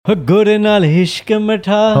Gure naal ishq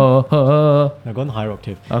matha. Now go on the higher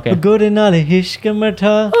octave. Okay. Gure naal ishq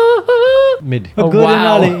matha. Mid. Gure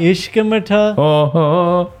wow. naal ishq matha.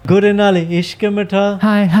 Gure naal ishq matha.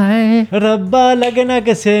 Hi. Rabba lagna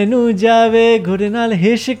kase nu jave. Gure naal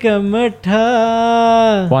ishq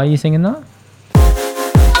matha. Why are you singing that?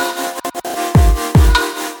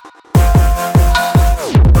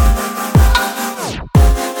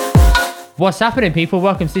 What's happening, people?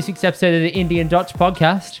 Welcome to this week's episode of the Indian Dutch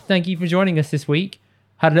podcast. Thank you for joining us this week.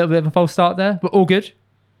 Had a little bit of a false start there, but all good.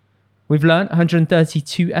 We've learned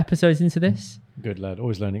 132 episodes into this. Good lad,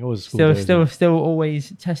 always learning, always school. Still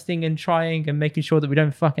always testing and trying and making sure that we don't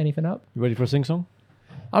fuck anything up. You ready for a sing song?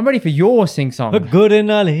 I'm ready for your sing song. Gure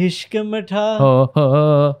naal ishq matha.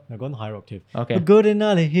 Now go on the higher octave. Okay. Gure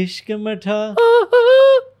naal ishq matha.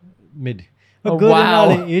 Mid. Oh, Gure wow.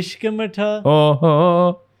 naal ishq matha.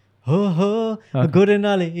 Ho gure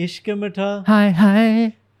naal ishq matha.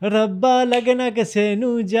 Hi. Rabba lagna kase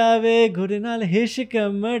nu jave. Gure naal ishq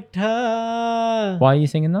matha. Why are you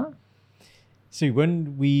singing that? See,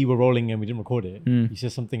 when we were rolling and we didn't record it, Mm. you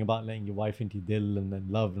said something about letting your wife into dil and then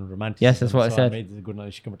love and romanticism. Yes, that's what I so said. I made the gure naal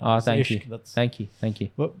ishq matha. Oh, So thank ishq, you. That's, Thank you.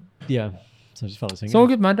 Well, yeah. So I just felt like singing. It's all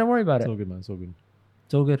good, man. Don't worry about It's it. all good, man. It's all good.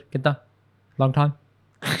 It's all good. Get that. Long time.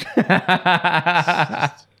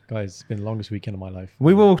 Guys, it's been the longest weekend of my life.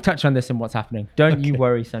 We will touch on this and what's happening. Don't you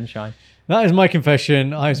worry, sunshine. That is my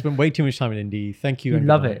confession. I've spent way too much time in Indy. Thank you. You and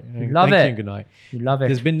love good it. night. You love Thank it. you and good night. You love it.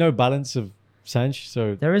 There's been no balance of Sanj,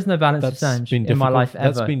 so There is no balance of that's Sanj been in my difficult. life ever.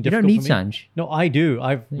 That's been You difficult don't need for me. Sanj. No, I do.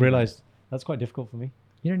 I've you go. realized that's quite difficult for me.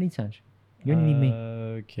 You don't need Sanj. You only need me.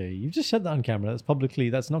 Okay, you've just said that on camera. That's publicly.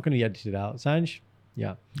 That's not going to be edited out. Sanj,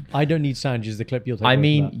 yeah. I don't need Sanj is the clip you'll take. I away from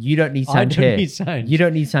mean, that. you don't need I Sanj don't here. need Sanj. You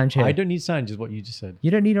don't need Sanj here. I don't need Sanj is what you just said.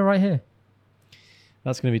 You don't need it right here.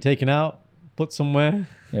 That's going to be taken out, put somewhere.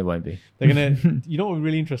 It won't be. They're going to, you know what would be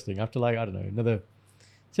really interesting? After like, I don't know, another,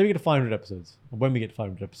 say we get to 500 episodes, or when we get to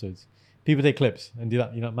 500 episodes, people take clips and do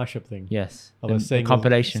that, mashup thing. Yes. Of us The saying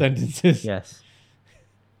compilation. sentences. Yes.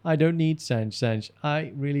 I don't need Sanj.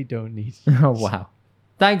 I really don't need. Oh, wow.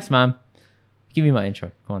 Thanks, man. Give me my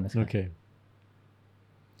intro. Come on, let's go. Okay.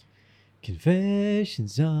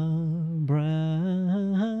 Confessions on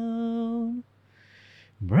brown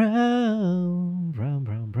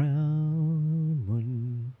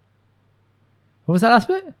moon What was that last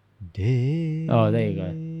bit? day. Oh, there you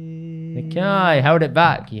go. The guy held it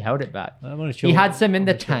back. He held it back. I'm on a chill, He had some in I'm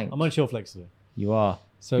the on a chill- tank. I'm on a chill flex today. You are.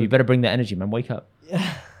 So You better bring the energy, man. Wake up.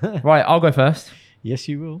 Right, I'll go first. yes,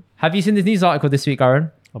 you will. Have you seen this news article this week,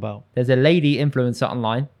 Aaron? About There's a lady influencer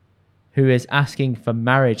online who is asking for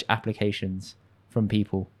marriage applications from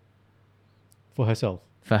people for herself.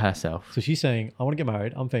 for herself. So she's saying, I want to get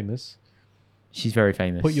married. I'm famous. She's very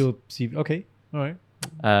famous. Put your CV. Okay. All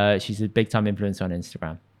right. She's a big time influencer on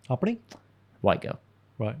Instagram. Happening? White girl.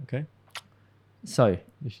 Right. Okay. So,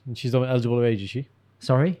 And she's of an eligible age, is she?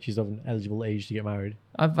 sorry? She's of an eligible age to get married.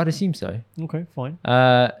 I'd assume so. Okay, fine.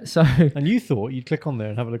 So, And you thought you'd click on there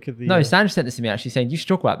and have a look at the... no, Sanj sent this to me actually saying, you should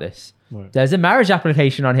talk about this. Right. There's a marriage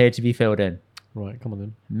application on here to be filled in. Right, come on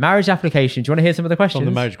then. Marriage application. Do you want to hear some of the questions? From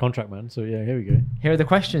the marriage contract, man. So yeah, here we go. Here are the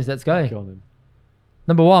questions. Let's go. Go on then.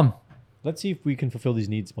 Number 1. Let's see if we can fulfill these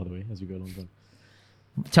needs, by the way, as we go along. Then.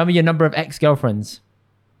 Tell me your number of ex-girlfriends.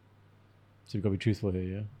 So we've got to be truthful here,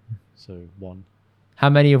 yeah? So 1, How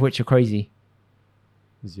many of which are crazy?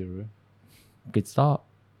 0. Good start.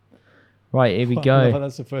 Right, here we I love how go.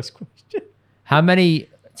 that's the first question. How many?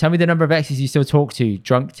 Tell me the number of exes you still talk to.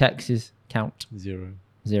 Drunk texts count. 0.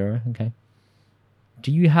 0. Okay.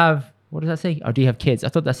 Do you have? What does that say? Oh, do you have kids? I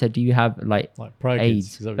thought that said, do you have like Like prior AIDS?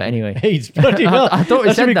 kids. Is that what But you mean? anyway. AIDS, bloody hell. I thought it that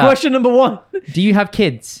should said be that. question number 1. Do you have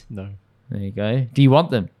kids? No. There you go. Do you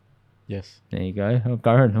want them? Yes. There you go. Oh,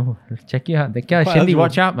 Garen. Oh, check you out. The guy, Quite Shindy, eligible.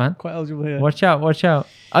 watch out, man. Quite eligible here. Watch out.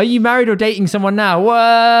 Are you married or dating someone now?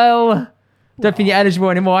 Well, don't think you're eligible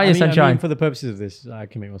anymore, are you, I Sunshine? mean, for the purposes of this, I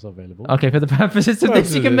can make myself available. Okay, for the purposes of this,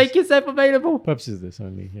 Purposes you of can this. make yourself available. Purposes of this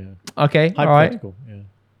only, yeah. Okay, all right. Hypothetical, yeah.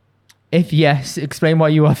 If yes, explain why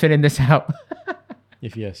you are filling this out.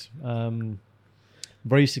 If yes.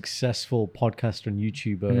 Very successful podcaster and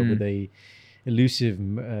YouTuber with a elusive,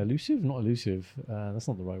 not elusive, that's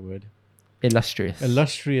not the right word. Illustrious.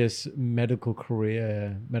 Illustrious medical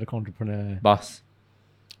career, medical entrepreneur. Boss.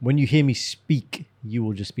 When you hear me speak, you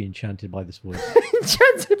will just be enchanted by this voice.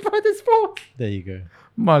 Enchanted by this voice. There you go.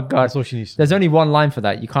 My God. That's all she needs to There's know. only one line for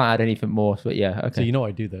that. You can't add anything more. But yeah, okay. So you know what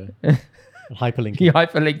I do there. I'll hyperlink You it.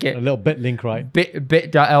 hyperlink A it. little bit link, right?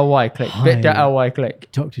 Bit.ly click. Hi. Bit.ly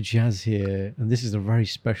click. Dr. Jazz here, and this is a very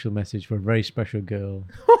special message for a very special girl.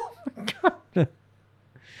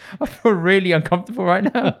 I feel really uncomfortable right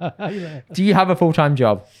now. I Do you have a full-time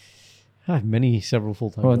job? have several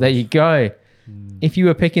full-time Well, jobs. there you go. If you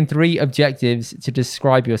were picking 3 adjectives to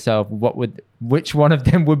describe yourself, which one of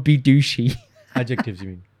them would be douchey? Adjectives, you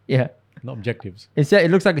mean? Yeah. Not objectives.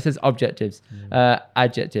 It looks like it says objectives.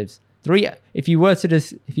 Adjectives. 3. If you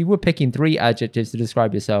were picking 3 adjectives to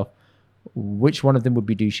describe yourself, which one of them would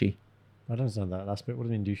be douchey? I don't understand that last bit. What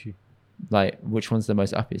do you mean douchey? Like, which one's the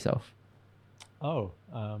most up yourself? Oh,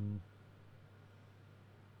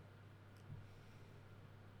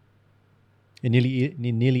 in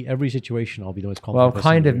nearly every situation, I'll be the most Well, confident. I've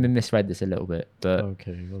kind of person in the room. misread this a little bit, but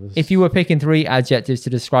Okay. Well, if you were picking 3 adjectives to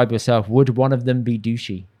describe yourself, would one of them be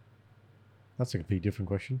douchey? that's a completely different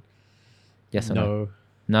question. Yes or no?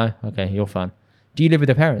 No. No? Okay, you're fun. Do you live with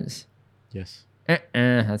your parents? Yes.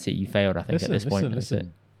 That's it. You failed, I think, at this point. That's it.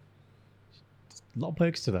 A lot of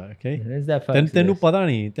perks to that. Okay. Is there perks to Tenu this? pata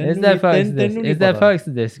nahi. Is there perks to this? Is there perks to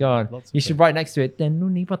this? Go on. Lots of You should perks. write next to it. Tenu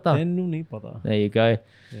nahi pata. Tenu nahi pata. There you go.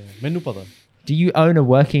 Yeah. Menu pata. Do you own a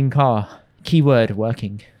working car? Keyword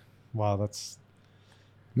working. Wow, that's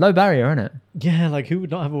Low barrier, isn't it? yeah. Like who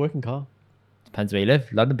would not have a working car? Depends where you live.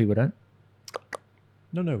 London people don't.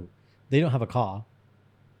 No, they don't have a car.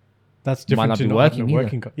 That's Might different not to be not working having a either.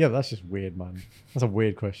 working car. Yeah, that's just weird, man. That's a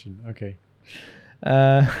weird question. Okay.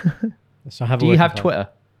 Uh, So I have. do a you working have car. Twitter?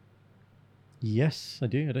 Yes, I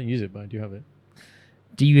do. I don't use it, but I do have it.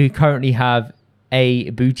 Do you currently have a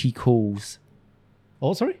booty calls?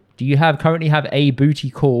 Oh, sorry. Do you currently have a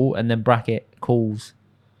booty call and then bracket calls?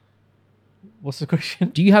 What's the question?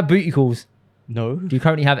 Do you have booty calls? No. Do you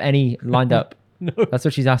currently have any lined up? No. That's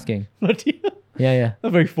what she's asking. Not you. Yeah, yeah.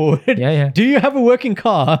 Not very forward. Yeah. Do you have a working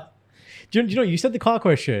car? Do you know, you said the car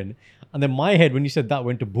question, and then my head, when you said that,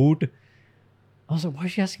 went to boot. I was like, why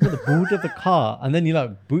is she asking for the boot of the car? And then you're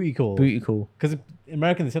like, booty call. Booty call. Because in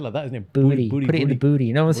American, they say it like that, isn't it? Booty. Put it in the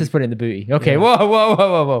booty. No one says put it in the booty. Okay. Yeah.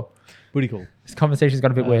 Whoa. Booty call. This conversation's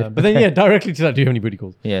got a bit weird. But then, Okay. yeah, directly to that, do you have any booty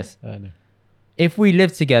calls? Yes. No. If we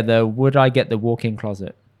lived together, would I get the walk-in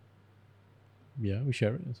closet? Yeah, we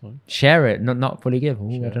share it. That's fine. Share it, not fully give. Ooh,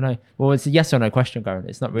 I Share. don't know. Well, it's a yes or no question, Garen.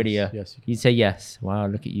 It's not really Yes, a. yes, you can. You'd say yes. Wow,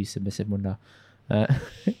 look at you, submissive Munda.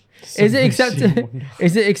 Is it acceptable?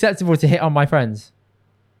 Is it acceptable to hit on my friends?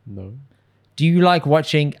 No. Do you like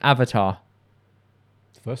watching Avatar?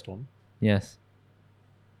 The first one. Yes.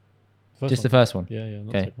 First The one. first one. Yeah, not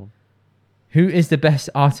Okay. the second one. Who is the best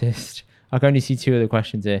artist? I can only see 2 of the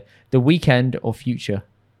questions here. The Weeknd or Future?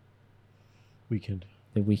 Weekend.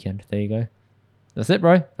 The Weeknd. There you go. That's it,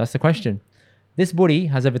 bro. That's the question. This buddy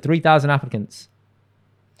has over 3,000 applicants.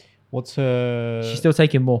 What's her? She's still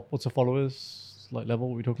taking more. What's her followers like level?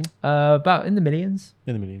 What are we talking? About in the millions.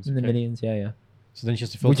 In the millions. In the okay. millions, yeah. So then she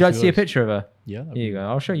has to filter. Would you like to through see a those. picture of her? Yeah. that'd Here be you go.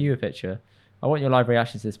 I'll show you a picture. I want your live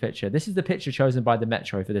reaction to this picture. This is the picture chosen by the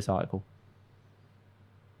Metro for this article.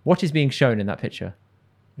 What is being shown in that picture?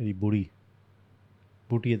 Any booty.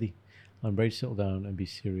 Booty adi. I'm ready to settle down and be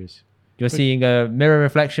serious. You're But- seeing a mirror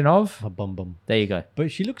reflection of? A bum. There you go.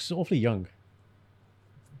 But she looks awfully young.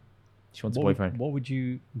 She wants a What would- boyfriend. What would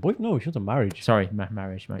you? No, she wants a marriage. Sorry,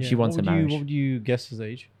 marriage. Yeah, She wants a what would marriage. What would you guess his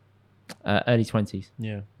age? Early 20s.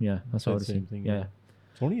 Yeah. Yeah, that's what I would Same assume. thing, Yeah. yeah.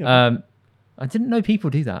 It's only young. I didn't know people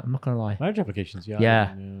do that. I'm not going to lie. Marriage applications. Yeah.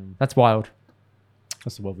 Yeah. That's wild.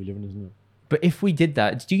 That's the world we live in, isn't it? But if we did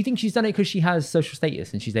that, do you think she's done it because she has social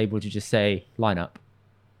status and she's able to just say line up?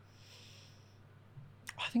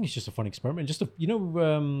 I think it's just a fun experiment.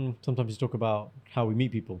 Sometimes you talk about how we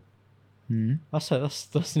meet people. Hmm. That's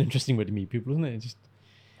an interesting way to meet people, isn't it? It's just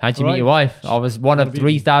How'd you All meet your right. wife? I was one of Wanna be-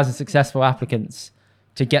 3,000 successful applicants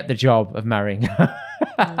to get the job of marrying.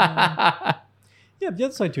 yeah. The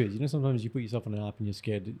other side to it, sometimes you put yourself on an app and you're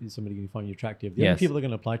scared is somebody going to find you attractive. The only Yes. people that are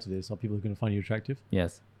going to apply to this are people who are going to find you attractive,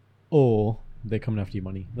 Yes. or they're coming after your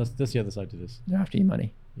money. That's the other side to this. They're after your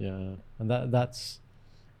money. Yeah, and that's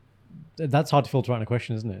hard to filter out in a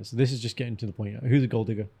question, isn't it? So this is just getting to the point. Who's a gold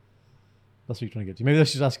digger? That's what you're trying to get to. Maybe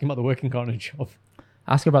let's just ask him about the working car and a job.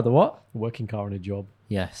 Ask her about the what? The working car and a job.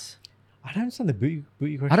 Yes. I don't understand the booty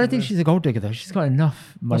question. I don't think though. she's a gold digger though. She's got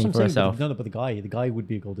enough money That's for what I'm saying, herself. No, but the guy would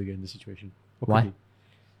be a gold digger in this situation. Or could Why? be.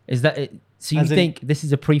 Is that it? So you As in- think this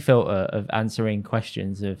is a pre-filter of answering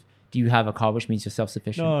questions of do you have a car, which means you're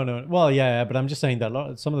self-sufficient? No. Well, yeah, but I'm just saying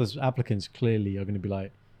that some of those applicants clearly are going to be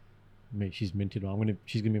like, mate, she's minted.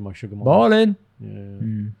 She's going to be my sugar mom. Balling. Yeah.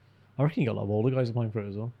 Hmm. I reckon you got a lot of older guys applying for it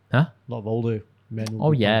as well. Huh? A lot of older men. will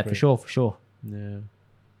Oh be yeah, applying for sure. it. Yeah.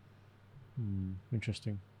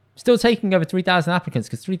 Interesting. Still taking over 3,000 applicants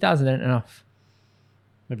because 3,000 ain't enough.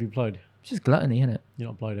 Have you applied? It's just gluttony, isn't it? You're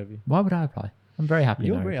not applied, have you? Why would I apply? I'm very happy.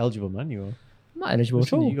 You're married. very eligible, man. You are. I'm not eligible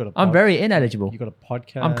Listen, at all. you got a I'm pod- very ineligible. You got a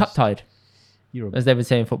podcast. I'm cut tied. You're as they would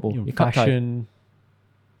say in football. you're You're cup tied. fashion,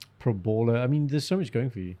 pro baller. I mean, there's so much going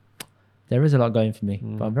for you. There is a lot going for me,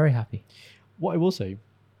 but I'm very happy. What I will say,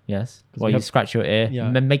 Yes. 'Cause Well, we you have- scratch your ear. Yeah.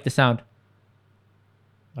 Make the sound.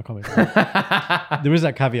 I can't wait. There is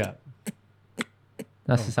that caveat.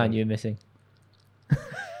 That's Oh, the sound God. you're missing.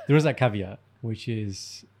 There is that caveat, which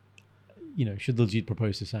is, should Diljit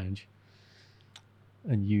propose to Sanj,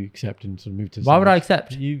 and you accept and sort of move to. Why would I Sanj,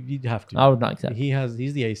 accept? You'd have to. I would not accept.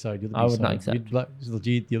 He's the A side. You're the B I would side. not accept. You'd like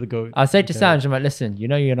Diljit, the other goat. I'll say to Okay. Sanj, I'm like, listen, you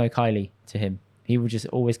know Kylie to him. He will just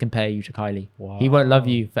always compare you to Kylie. He won't love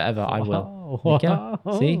you forever. I will. Wow.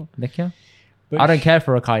 Nikya? See? Nikya? But I don't care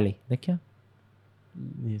for a Kylie. Nikya?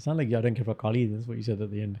 You sound like I don't care for Kali. That's what you said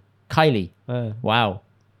at the end. Kylie. Uh, Wow.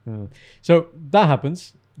 So that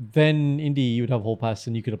happens. Then Indy, you would have Hall Pass,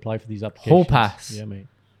 and you could apply for these applications. Hall Pass? Yeah, mate.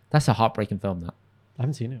 That's a heartbreaking film, that. I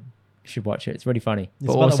haven't seen it. You should watch it. It's really funny. It's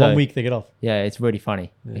but about also, that 1 week they get off. yeah, it's really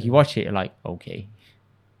funny. Like, Yeah. you watch it, you're like, okay.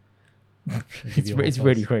 Give you a Hall It's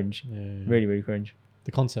really Pass. cringe. Yeah, yeah. Really, really cringe.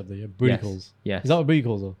 The concept there, yeah. Booty Yes. calls. Yes. Is that what booty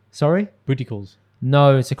calls are? Sorry? Booty calls.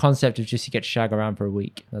 No, it's a concept of just you get to shag around for a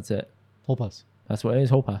week. That's it. Hall Pass. That's what it is.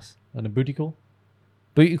 Hall Pass. And a booty call?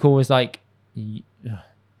 Booty call is like. Is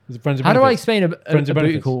it friends with How do I benefits? explain a Friends with booty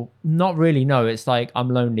benefits? call? Not really. No, it's like I'm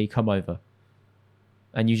lonely. Come over,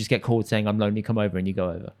 and you just get called saying I'm lonely. Come over, and you go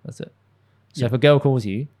over. That's it. So Yeah. if a girl calls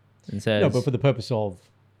you and says No, but for the purpose of,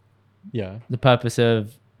 yeah. the purpose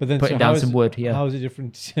of But then putting so down how some is- wood, yeah. How is it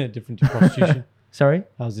different to prostitution? sorry,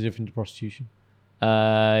 How's it different to prostitution?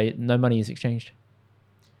 no money is exchanged.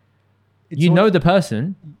 It's You someone- know the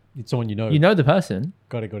person. It's someone you know. You know the person.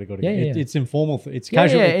 Got it. Yeah, yeah. It's informal. It's Yeah,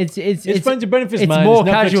 casual. yeah, it's friends with benefits, it's man. more Netflix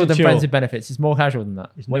casual and than chill. friends with benefits. It's more casual than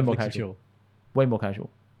that. It's Way more Netflix and casual. chill. Way more casual.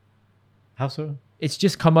 How so? It's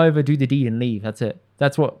just come over, do the deed, and leave. That's it.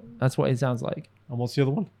 That's what it sounds like. And what's the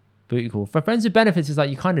other one? Booty call. For friends with benefits, it's like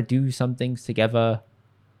you kind of do some things together.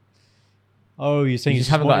 Oh, you're saying You it's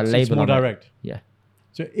just haven't more, got a it's label more on it. direct. Yeah.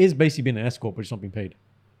 So it is basically being an escort, but it's not being paid.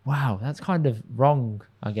 Wow, that's kind of wrong,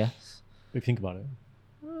 I guess. If you think about it.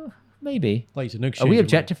 Maybe. Like you said, no Are exchange we of money.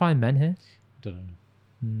 objectifying men here? Don't know.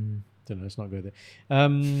 Hmm. Don't know. Let's not go there.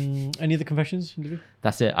 Any other confessions? Interview?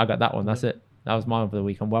 That's it. I got that one. That's it. That was mine for the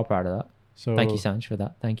week. I'm well proud of that. So Thank you, Sanj, for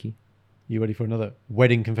that. Thank you. You ready for another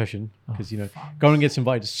wedding confession? Oh, Because Goran gets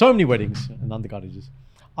invited to so many weddings and undercarriages.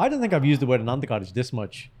 I don't think I've used the word undercarriage this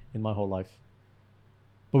much in my whole life.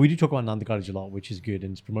 But we do talk about undercarriage a lot, which is good,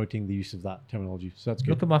 and it's promoting the use of that terminology. So that's good.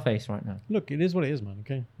 Look at my face right now. Look, it is what it is, man.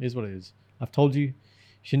 Okay, it is what it is. I've told you,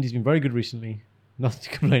 Shindy's been very good recently. Nothing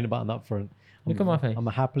to complain about on that front. Look at my face. I'm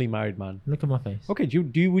a happily married man. Look at my face. Okay,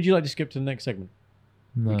 would you like to skip to the next segment?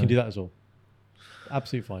 No. We can do that as well.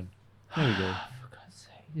 Absolutely fine. There we go. For God's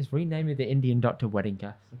sake. Just rename it the Indian Doctor Wedding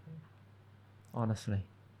Cast. Honestly.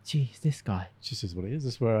 Jeez, this guy. It's just is what it is.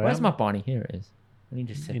 This is where I Where's am. my Barney? Here it is. I need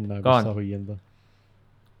to sit. In Go on. Gustavo Yenda.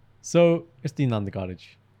 So it's the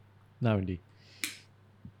undercarriage. Now, Indy.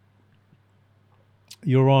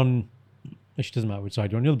 You're on. It doesn't matter which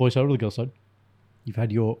side you're on. You're on the boy side or the girl side. You've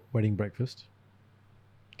had your wedding breakfast.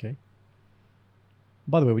 Okay.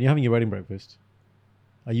 By the way, when you're having your wedding breakfast,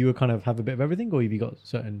 are you a kind of have a bit of everything, or have you got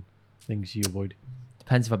certain things you avoid?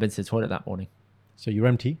 Depends if I've been to the toilet that morning. So you're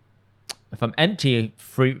empty. If I'm empty,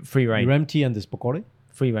 free reign. You're empty, and there's pakore,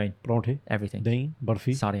 Free reign. parathe, Everything. dahi,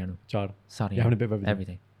 barfi, Sarianu. char. Sarianu. You're having a bit of everything.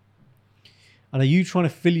 Everything. And are you trying to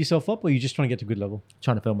fill yourself up, or are you just trying to get to a good level?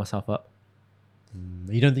 Trying to fill myself up.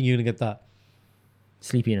 You don't think you're gonna get that?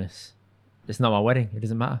 Sleepiness. It's not my wedding. It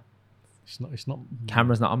doesn't matter. It's not. It's not.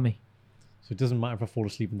 Camera's not on me. So it doesn't matter if I fall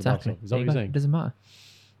asleep in the Exactly. bathtub. Is that There what you you're go. saying? It doesn't matter.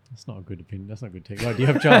 That's not a good opinion. That's not a good take. Right? Do you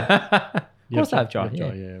have jar? Of course I have jar. You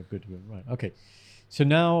Yeah. Yeah. Good. Right. Okay. So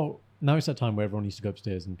now it's that time where everyone needs to go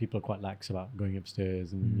upstairs, and people are quite lax about going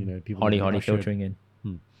upstairs, and people. Holly rush it. filtering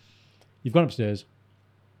in. You've gone upstairs,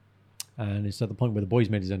 and it's at the point where the boy's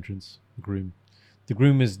made his entrance. The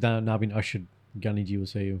groom is now been ushered. Gyani ji will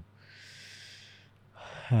say,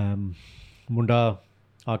 "Munda,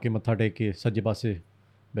 aake matha tek ke sajje paase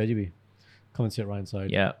beh ji. Come and sit right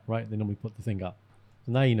inside." Yeah. Right. They normally put the thing up.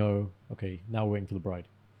 So now you know. Okay. Now we're waiting for the bride.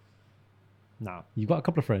 Now you've got a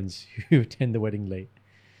couple of friends who attend the wedding late,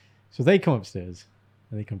 so they come upstairs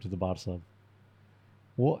and they come to the bar sub.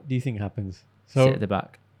 What do you think happens? So Sit at the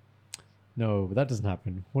back. no, but that doesn't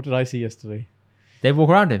happen. What did I see yesterday? They walk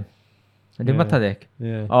around him. And do Yeah. matadek.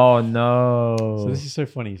 Yeah. Oh no. So this is so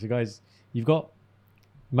funny. So guys, you've got.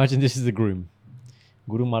 Imagine this is the groom.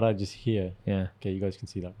 Guru Maharaj is here. Yeah. Okay, you guys can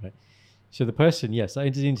see that, right? So the person, yes, that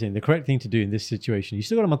is interesting. The correct thing to do in this situation, you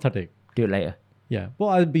still got a matatek. Do it later. Yeah,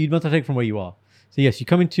 well, but you'd matatek from where you are. So yes, you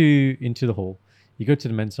come into the hall. You go to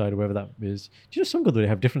the men's side or wherever that is. Do you know some good they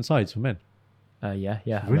have different sides for men? Yeah.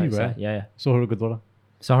 Really I'd say, rare. Yeah. Sohra Gurdwara.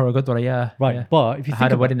 Sahara Gurdwara, yeah. Right, Yeah. but if you I think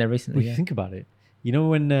had a about wedding there if recently. you Yeah. think about it, you know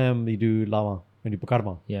when you do lama, when you do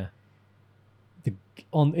pakarma, Yeah.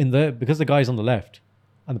 because the guy's on the left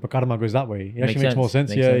and the pakarma goes that way, it actually makes more sense.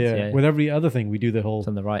 Makes Yeah, sense, yeah. yeah. With every other thing, we do the It's whole.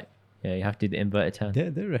 on the right. Yeah, you have to do the inverted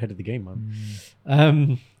turn. They're ahead of the game,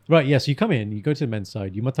 man. Right, yeah. So you come in, you go to the men's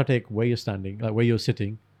side, you matatek where you're standing, like where you're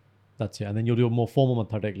sitting. That's it, and then you'll do a more formal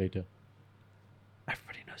matatek later.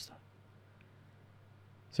 Everybody knows that.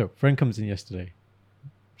 So friend comes in yesterday,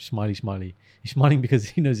 smiley. He's smiling because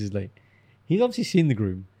he knows he's late. He's obviously seen the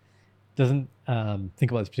groom. Doesn't think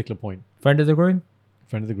about this particular point. Friend of the groom?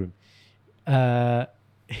 Friend of the groom.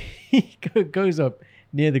 He goes up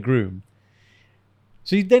near the groom.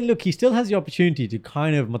 So he still has the opportunity to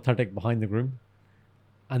kind of matatek behind the groom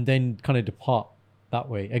and then kind of depart that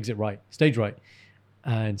way, exit right, stage right,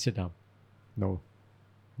 and sit down. No.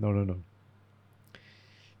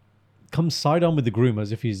 Comes side on with the groom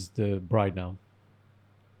as if he's the bride now.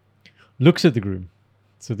 Looks at the groom.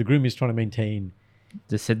 So the groom is trying to maintain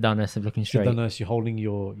The sit-downness of looking straight. Siddhanas, you're holding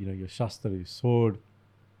your shastra, your sword,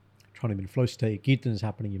 trying to be in a flow state. Kirtan is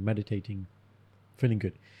happening. You're meditating, feeling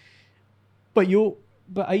good. But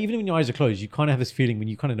even when your eyes are closed, you kind of have this feeling when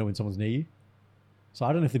you kind of know when someone's near you. So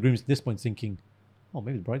I don't know if the groom's at this point thinking, "Oh,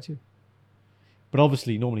 maybe the bride's here." But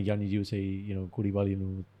obviously, normally Yanni you would say, "Kuri wali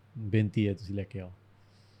nu benti hai tusi leke aao."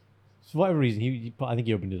 So for whatever reason, I think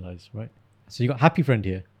he opened his eyes, right? So you got happy friend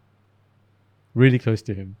here, really close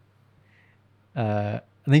to him. And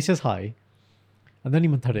then he says hi, and then he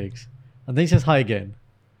mataregs, and then he says hi again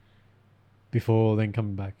before then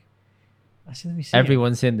coming back. I said, let me see.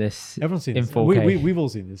 Everyone's seen this. Everyone's seen in this. 4K. We've all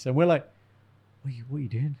seen this, and we're like, what are you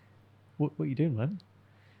doing? What are you doing, man?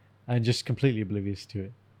 And just completely oblivious to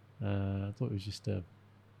it. I thought it was just, I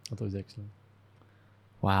thought it was excellent.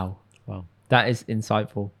 Wow. Wow, That is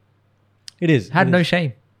insightful. it is. Had it no is.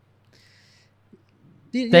 shame.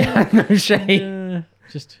 Yeah, They had no shame.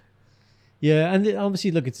 Yeah, and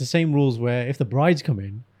obviously, look, it's the same rules where if the brides come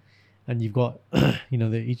in, and you've got,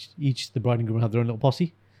 each the bride and groom have their own little posse.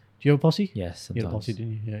 Do you have a posse? Yes, You had a sometimes. posse,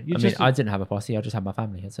 didn't you? Yeah. I mean, I didn't have a posse. I just had my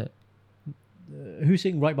family. That's it. Who's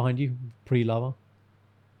sitting right behind you, pre-lava?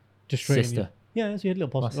 Just straight in Sister. you? Yeah, so you had a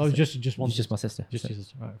little posse. My Oh, sister. just one. It's just my sister. Just So- your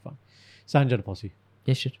sister. All right, fine. Sanj had a posse.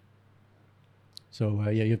 Yes, should. So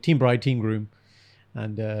you have team bride, team groom,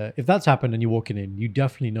 and if that's happened and you're walking in, you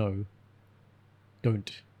definitely know.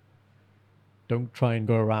 Don't try and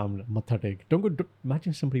go around Mathatek. Don't go.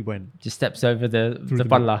 Imagine somebody went Just steps over the through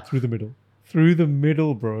palla. through the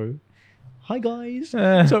middle, bro. Hi guys.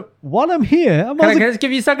 So, So while I'm here, I'm can I also just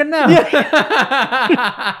give you a second now?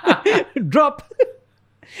 drop,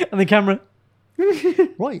 and the camera.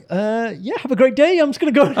 Right. Yeah. Have a great day. I'm just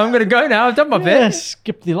gonna go. I'm gonna go now. I've done my Yeah, bit.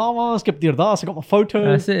 skip the lama, skip the ardas. I got my photo.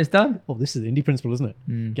 That's it. It's done. Oh, this is the indie principle, isn't it?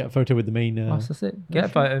 Mm. Get a photo with the main. That's it. Get a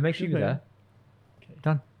photo. Make sure you're Okay. there.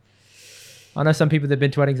 Done. I know some people that've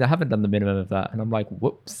been to weddings that haven't done the minimum of that, and I'm like,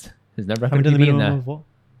 whoops. There's no record Haven't of done you the being minimum there, of what?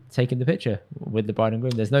 taking the picture with the bride and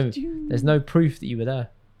groom. There's no proof that you were there.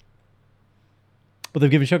 But they've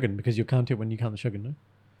given Shogun because you count it when you count the Shogun,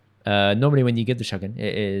 no? Normally, when you give the shuggan,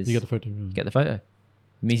 it is You get the photo. get the photo. It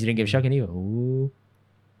means you didn't give shuggan either. Ooh,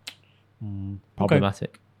 Okay.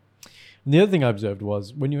 problematic. And the other thing I observed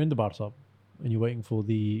was when you're in the bar shop and you're waiting for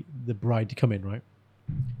the bride to come in, right?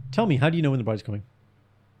 Tell me, how do you know when the bride's coming?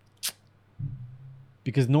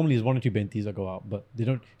 Because normally there's one or two bentis that go out, but they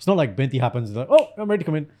don't. It's not like benti happens. It's like, oh, I'm ready to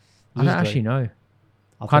come in. I don't actually know.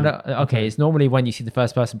 I'll tell Kind you. of. Okay, it's normally when you see the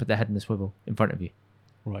first person put their head in the swivel in front of you,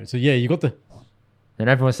 Right. So yeah, you got the. then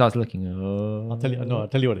everyone starts looking. Oh. I'll tell you. No, I'll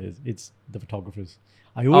tell you what it is. It's the photographers.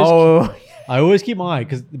 I always keep my eye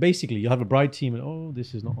because basically you'll have a bride team and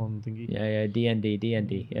this is not on thingy. Yeah.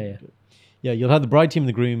 DND. Yeah. Yeah, you'll have the bride team and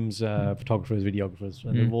the groom's photographers, videographers,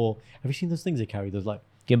 and Mm. they've all. Have you seen those things they carry? There's like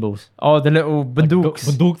Gimbals. Oh, the little bandooks.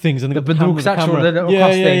 bandook things, and they The got the camera, bandook satchel, the little yeah,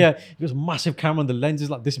 cross yeah, thing. yeah. There's a massive camera, and the lens is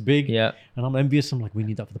like this big. Yeah. And I'm envious. I'm like, we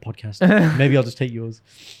need that for the podcast. Maybe I'll just take yours.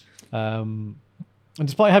 And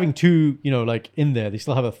despite having two, like in there, they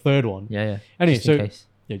still have a third one. Yeah. Anyway, Just in so case.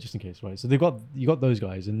 yeah, just in case, right? So you got those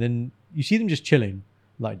guys, and then you see them just chilling,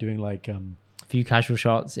 like doing like A few casual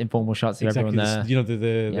shots, informal shots of exactly everyone this,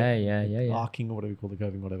 there. the Yeah. arcing or whatever we call the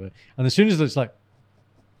curving, whatever. And as soon as it's like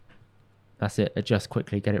That's it. Adjust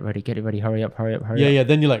quickly. Get it ready. Hurry up. Hurry up. yeah,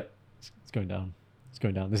 then you're like, it's going down. It's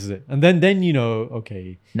going down. This is it. And then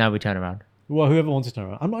okay, Now we turn around. well, whoever wants to turn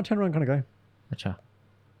around. I'm not a turn around kind of guy. Acha.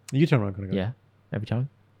 You turn around kind of guy. Yeah. Every time.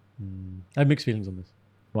 I have mixed feelings on this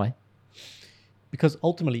Why? because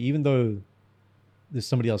ultimately, even though there's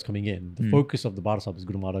somebody else coming in, the focus of the bar sab is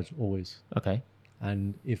Guru Maharaj always. Okay.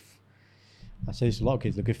 And if I say this to a lot of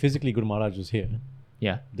kids. Look, if physically Guru Maharaj was here,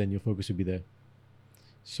 Yeah. then your focus would be there.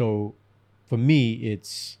 So for me,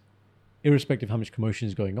 it's irrespective of how much commotion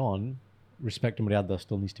is going on, respect and Maryada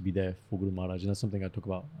still needs to be there for Guru Maharaj. And that's something I talk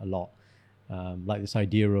about a lot. Like this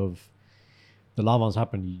idea of the lavas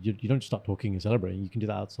happen, you don't just start talking and celebrating. You can do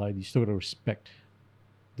that outside. You still got to respect.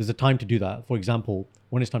 There's a time to do that. For example,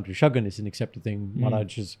 when it's time to do Shagan, it's an accepted thing.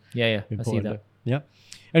 Maharaj is Yeah. I see important. that. Yeah.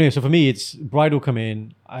 Anyway, so for me, it's bride will come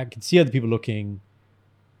in. I can see other people looking.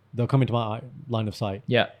 They'll come into my line of sight.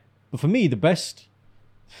 Yeah. But for me, the best,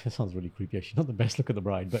 it sounds really creepy actually, not the best look at the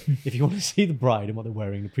bride, but if you want to see the bride and what they're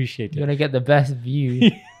wearing, appreciate You're it. going to get the best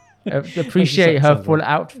view. Appreciate her sounds full right.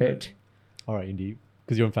 outfit. All right, indeed,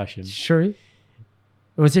 because you're in fashion. True.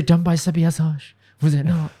 Was it done by Sabiyasaj? Was it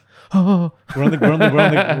not? Oh, We're on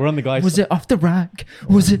the guys. was it off the rack?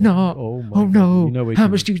 Was it not? Oh my Oh God. no. You know way How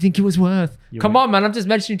too much much. do you think it was worth? You're Come right. on, man. I'm just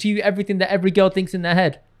mentioning to you everything that every girl thinks in their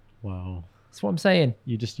head. Wow, That's what I'm saying.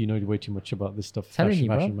 you know way too much about this stuff. Telling fashion, you,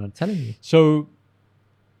 bro. fashion, man. Telling you. So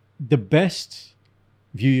the best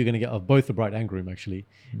view you're going to get of both the bride and groom actually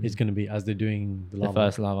is going to be as they're doing the The lava.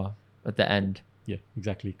 first lava at the end. Yeah,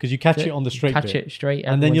 exactly. Because you catch it on the straight Catch bit. it straight.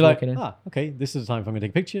 And then everyone's you're like, walking in. okay, this is the time if I'm going to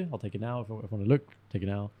take a picture, I'll take it now. If I want to look, take it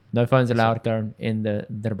now. No phones allowed going in the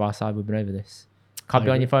Darbar side. We've been over this. Can't I be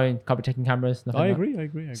on agree. your phone. Can't be taking cameras. Nothing I like- agree. I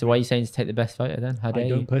agree. So why are you saying to take the best photo then? How dare I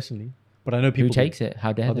you? don't personally, but I know people Who takes it?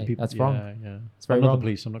 How dare Other they? people. That's wrong. Yeah. It's very I'm not wrong. the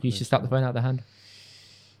police. I'm not. You gonna- should slap the phone out of the hand.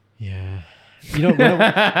 Yeah. You know,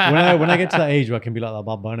 when I get to that age where I can be like that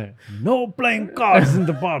Bob Barnett, no playing cards in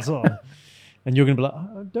the bar zone. And you're going to be like,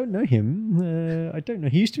 I don't know him. I don't know.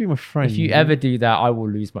 He used to be my friend. If you ever do that, I will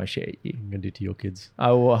lose my shit at you. I'm going to do to your kids.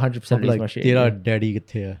 I will 100% I'll lose be my like, shit tera at you. daddy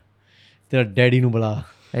kiੱਥੇ ਆ? Tera daddy nu bula.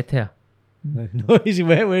 Ethe. No,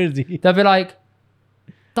 where is he? They'll be like,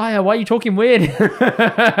 Daya, why are you talking weird?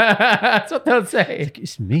 That's what they'll say.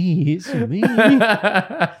 It's me. It's me.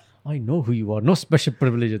 I know who you are. No special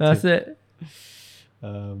privilege. That's it.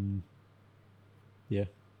 Yeah.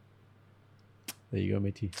 There you go,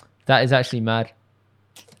 matey. That is actually mad.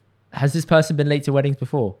 Has this person been late to weddings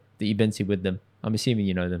before that you've been to with them? I'm assuming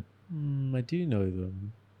you know them. I do know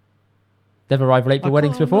them. They've arrived late for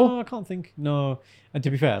weddings before? No, I can't think. No. And to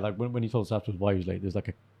be fair, like when he told us afterwards why he was late, there's like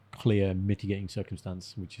a clear mitigating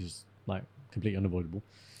circumstance, which is like completely unavoidable.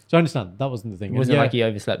 So I understand that wasn't the thing. It And wasn't yeah, like he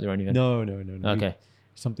overslept or anything. No. Okay.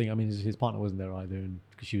 Something. I mean, his partner wasn't there either, and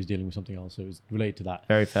because she was dealing with something else, so it was related to that.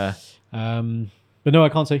 Very fair. But no, I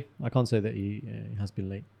can't say that he has been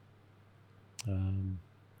late.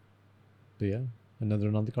 But yeah, another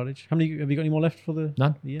Ananda Cottage. How many have you got? Any more left for the?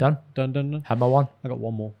 None. Yeah. Done. Done. Had my one. I got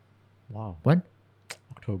one more. Wow. When?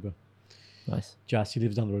 October. Nice. Jas, he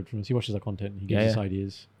lives down the road from us. He watches our content. He Yeah, gives us yeah.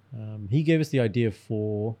 ideas. He gave us the idea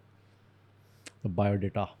for the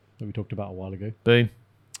biodata that we talked about a while ago, Boom.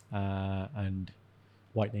 and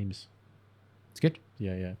white names. It's good.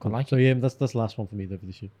 Yeah. I like So yeah, that's the last one for me though for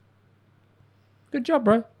this year. Good job,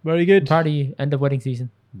 bro. Very I'm good. proud of you. End of wedding season.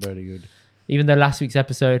 Very good. Even though last week's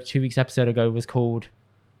episode, 2 weeks episode ago, was called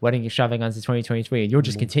Wedding Extravaganza 2023, and you're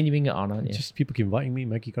just continuing it on, aren't you? Just people keep inviting me.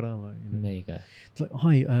 Maggie Kara, like, There you go. It's like,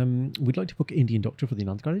 hi, we'd like to book an Indian doctor for the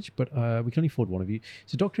Anand Cottage, but we can only afford one of you.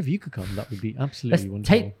 So, doctor, if you could come, that would be absolutely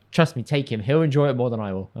wonderful. Trust me, take him. He'll enjoy it more than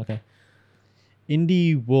I will. Okay.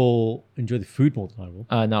 Indy will enjoy the food more than I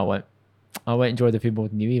will. No, I won't. I won't enjoy the food more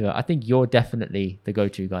than you either. I think you're definitely the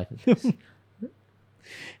go-to guy for this.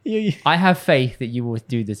 Yeah. I have faith that you will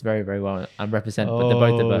do this very, very well and represent the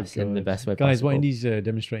both of us in the God. best way Guys, possible. what Indy's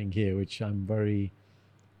demonstrating here, which I'm very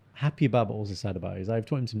happy about but also sad about, is I've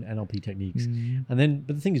taught him some NLP techniques. And then,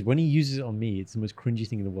 but the thing is, when he uses it on me, it's the most cringy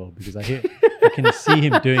thing in the world because I can see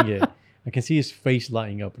him doing it. I can see his face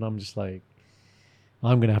lighting up, and I'm just like,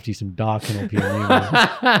 I'm going to have to use some dark NLP on you, man.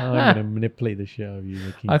 I'm going to manipulate the shit out of you,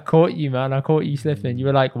 Mickey. I caught you, man. I caught you slipping. You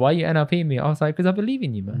were like, why are you NLPing me? I was like, because I believe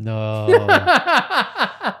in you, man. No.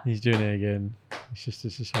 He's doing it again. It's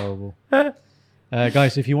just horrible.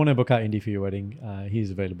 Guys, if you want to book out Indy for your wedding, he's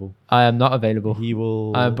available. I am not available. He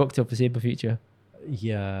will. I am booked till foreseeable future.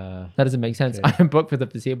 Yeah. That doesn't make sense. Okay. I am booked for the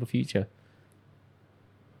foreseeable future.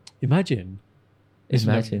 Imagine.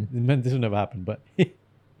 Imagine. This will never happen, but I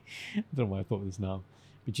don't know why I thought of this now.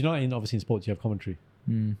 But you know, obviously in sports, you have commentary.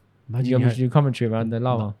 Mm. Imagine You want me to do commentary around the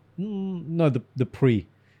lava? No, the pre.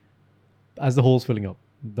 As the hall's filling up,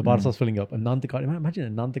 the bar starts filling up. Ananda Cottage. Imagine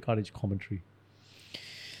Ananda Cottage commentary.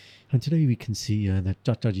 And today we can see that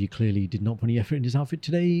Chachaji clearly did not put any effort in his outfit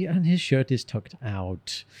today, and his shirt is tucked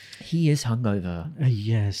out. He is hungover.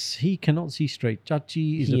 Yes, he cannot see straight.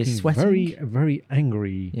 Chachi is He is looking sweating. very, very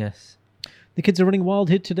angry. Yes. The kids are running wild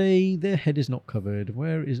here today. Their head is not covered.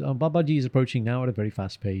 Where is Babaji is approaching now at a very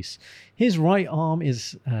fast pace. His right arm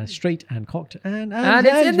is straight and cocked, and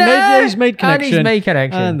it's in there! he's made And connection. he's made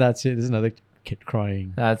connection. And that's it. There's another kid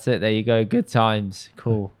crying. That's it. There you go. Good times.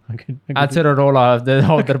 Cool. I could Add to the roller of the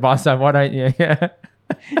whole Darbasa. Why don't you? Yeah.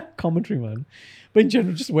 commentary, man. But in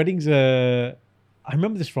general, just weddings. I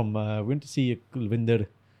remember this from we went to see Kulvinder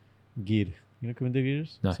Gir. You know Kulvinder Gir?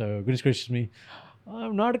 No. So goodness gracious me,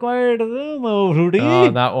 I'm not quite Rudy.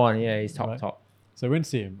 Oh, that one. Yeah, he's top, Right. top. So we went to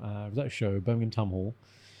see him. It was at a show, Birmingham Town Hall.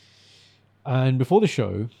 And before the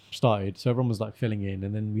show started, so everyone was like filling in,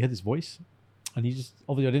 and then we had this voice, and he just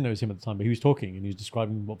obviously I didn't know it was him at the time, but he was talking and he was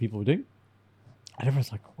describing what people were doing, and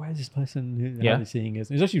everyone's like, "Where's this person? How Yeah. are they seeing us?"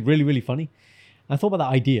 It was actually really really funny. I thought about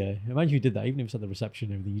that idea. Imagine you did that, even if it's at the reception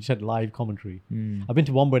and everything. You just had live commentary. Mm. I've been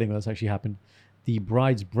to one wedding where that's actually happened. The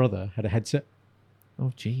bride's brother had a headset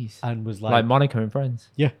Oh, jeez. and was Like Monica and Friends.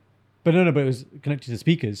 yeah, but no, but it was connected to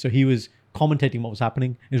speakers, so he was commentating what was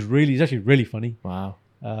happening. It's actually really funny. Wow.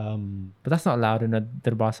 Um, But that's not allowed in a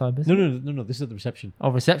Darbasa business. no. This is at the reception. Oh,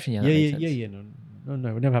 reception. Yeah. That makes sense. No.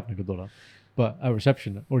 It would never happened to Gurdwara. But a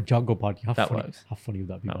reception or a Jago party. How That funny, works. How funny would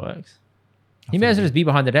that be? That man? works. How You may as funny well just be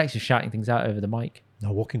behind the decks, just shouting things out over the mic.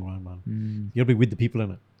 No, walking around, man. Mm. You gotta be with the people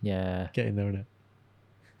in it. Yeah. Get in there in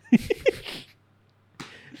it.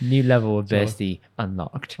 New level of So- bestie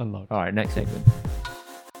unlocked. Unlocked. All right, next segment.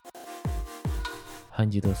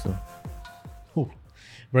 Hanji dosto. Ooh,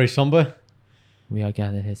 very somber. We are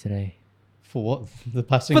gathered here today For what? The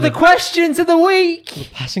passing. for the questions of the week. the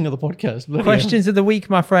passing of the podcast. Bloody Questions of the week,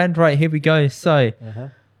 my friend. Right, here we go. So, hell. Uh-huh.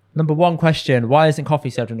 number one question: why isn't coffee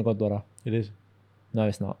served in the Gurdwara? It is. No,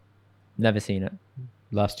 it's not. Never seen it.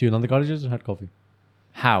 Last two Nanda cottages had coffee.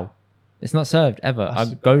 How? It's not served ever. I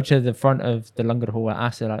That's- go to the front of the Langar Hall and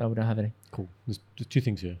ask her, like, oh, we don't have any. Cool. There's two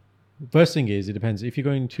things here. First thing is, it depends. If you're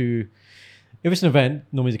going to, if it's an event,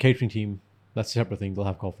 normally the catering team, that's a separate thing. They'll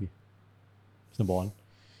have coffee. That's number one.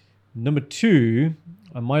 Number two,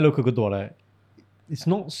 at my local Gurdwara, it's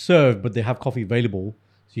not served, but they have coffee available.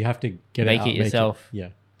 So you have to get Make it out. it yourself. Yeah.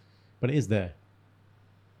 But it is there.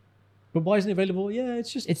 But why isn't it available? Yeah,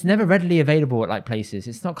 it's just. It's never readily available at like places.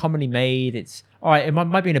 It's not commonly made. It's all right. It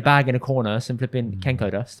might be in a bag in a corner, some flipping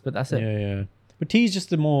Kenko dust, but that's it. Yeah. But tea is just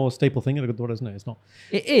the more staple thing at a Gurdwara, isn't it? It's not.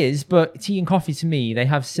 It is, but tea and coffee to me, they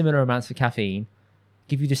have similar amounts of caffeine,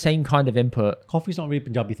 give you the same kind of input. Coffee's not really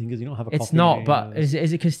Punjabi thing, because you don't have a It's coffee. not, but is it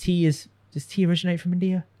because does tea originate from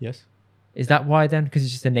India? Yes. Is that why then? Because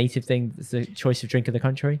it's just a native thing. It's the choice of drink of the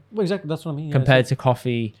country Well, exactly. That's what I mean. Yeah, compared to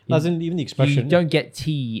coffee. as in even the You expression. don't get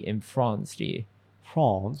tea in France, do you?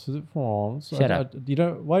 France? Is it France? Shut up. You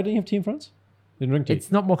don't. Why don't you have tea in France? You don't drink tea. It's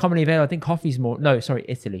not more commonly available. I think coffee's more. No, sorry,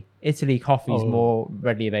 Italy. Italy coffee is Oh. more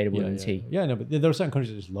readily available yeah, than yeah. tea. Yeah, no, but there are certain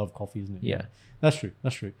countries that just love coffee, isn't it? Yeah. That's true.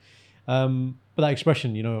 But that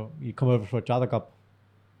expression, you come over for a chada cup.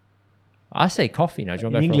 I say coffee now. Do you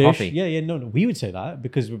want In to go English, for a coffee? yeah, no. We would say that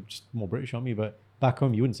because we're just more British, aren't we? But back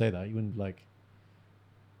home, you wouldn't say that. You wouldn't like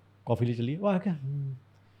coffee literally. Well, okay.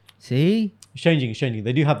 See? It's changing.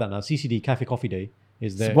 They do have that now. CCD Cafe Coffee Day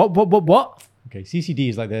is there. What? Okay, CCD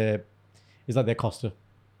is like their Costa.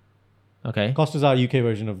 Okay. Costa's our UK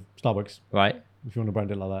version of Starbucks, Right. if you want to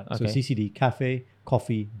brand it like that. So Okay. CCD Cafe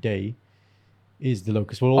Coffee Day is the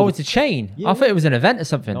locus. Oh, it's a chain. Yeah. I thought it was an event or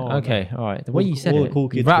something. No, okay. All right. The way All you the- said all the it, cool you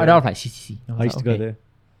kids rattled go off like CCC. I used to go there.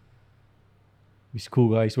 It's cool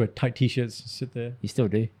guys. I used to wear tight t-shirts, sit there. You still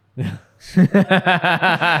do. It's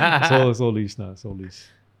all loose now. It's all loose.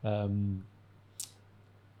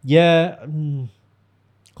 Yeah.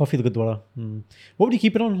 Coffee the Gurdwara. What would you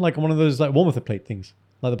keep it on? Like one of those like warm with a plate things,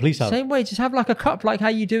 like the police have. Same way. Just have like a cup, like how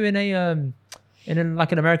you do in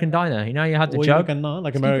like an American diner. You know, you have the Or jug.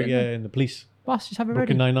 like Just keep America, it in there. yeah, in the police. Boss, just have it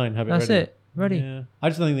Brooklyn ready. Nine-Nine have it That's ready. it. Ready. Yeah. I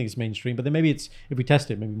just don't think it's mainstream, but then maybe it's if we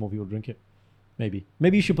test it, maybe more people drink it. Maybe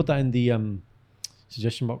you should put that in the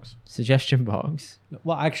suggestion box. Suggestion box.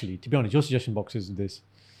 Well, actually, to be honest, your suggestion box is this.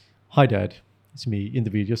 Hi, Dad. It's me,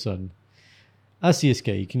 interviewed your son. As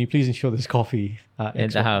CSK, can you please ensure there's coffee at In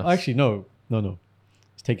X- the house. Actually, no.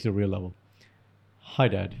 Let's take it to a real level. Hi,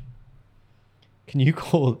 Dad. Can you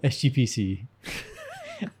call SGPC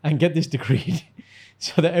and get this decreed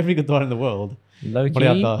so that every Gurdwara in the world...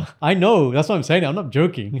 Loki. I know. That's what I'm saying. I'm not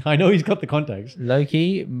joking. I know he's got the contacts.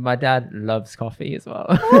 Loki, my dad loves coffee as well.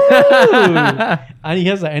 And he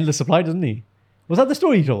has that endless supply, doesn't he? Was that the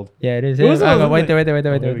story he told? Yeah, it is. It was, Hang on, wasn't wait it?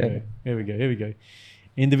 there. Here we go.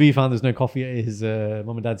 In the V found there's no coffee at his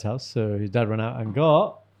mum and dad's house, so his dad ran out and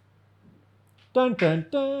got. Dun dun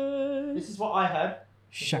dun. This is what I had.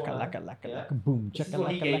 Shaka laka laka Yeah. laka boom. This is Chaka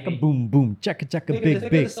what he laka gave laka me. boom boom. Chaka chaka Look big at the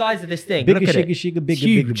big. size of this thing. Bigger Look at shigger it. shigger bigger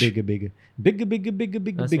Huge. bigger bigger. Bigger bigger bigger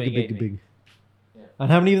bigger That's bigger what he gave bigger me. bigger.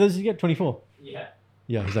 And how many of those did you get? 24. Yeah.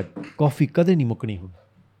 Yeah, he's like, coffee कदे नहीं मुकनी हूँ.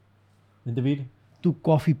 इंद्रवीर, तू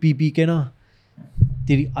coffee P के ना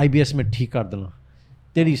तेरी IBS में ठीक कर देना.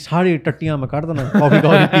 तेरी सारी टट्टियां मैं कर देना. कॉफी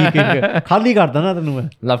पी के खाली कर देना तेनू मैं.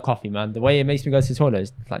 Love coffee, man. The way it makes me go to the toilet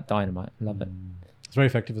is like dynamite. Love it. It's very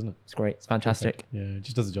effective, isn't it? It's great. It's fantastic. Yeah, it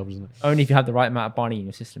just does the job, doesn't it? Only if you have the right amount of Barney in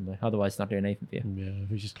your system, though. Otherwise, it's not doing anything for you.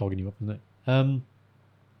 Yeah, it's just clogging you up, isn't it?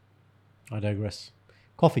 I digress.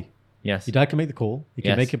 Coffee. Yes. Your dad can make the call. He can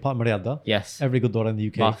Yes. make it part Mariada. Yes. Every good daughter in the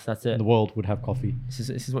UK, Boss, that's it. in the world, would have coffee. This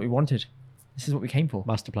is what we wanted. This is what we came for.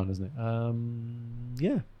 Master plan, isn't it?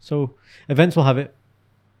 Yeah. So events will have it.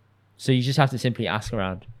 So you just have to simply ask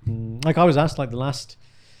around. Like I was asked, like the last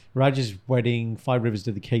Raj's wedding, Five Rivers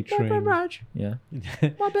did the catering. Raj. Yeah.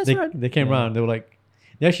 My best they, friend. they came Yeah. round. They were like,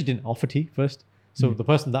 they actually didn't offer tea first. So the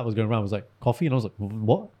person that was going around was like, coffee, and I was like,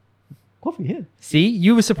 what? Coffee here? See,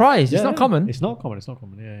 you were surprised. It's not common. It's not common. It's not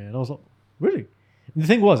common. Yeah. And I was like, really? And the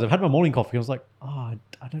thing was, I've had my morning coffee. I was like, I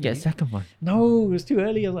don't. Get a need- second one. No, it's too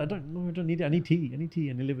early. I was like, I don't need it. I need tea. I need tea.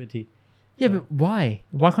 I need a little bit of tea. Yeah, but why?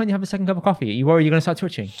 Why can't you have a second cup of coffee? Are you worried you're going to start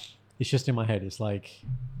twitching? It's just in my head. It's like,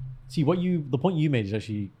 see, the point you made is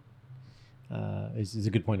actually is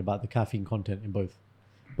a good point about the caffeine content in both.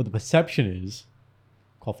 But the perception is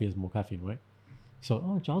coffee has more caffeine, right?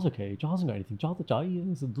 So, chai's okay. Chai hasn't got anything. Chai the chai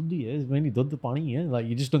is the dudhi is mainly dudh pani. Yeah, like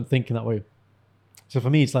you just don't think in that way. So for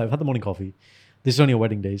me, it's like I've had the morning coffee. This is only a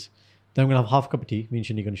wedding days. Then I'm gonna have half a cup of tea. Me and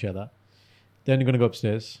Shani are gonna share that. Then you're gonna go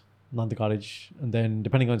upstairs, Nanda College, and then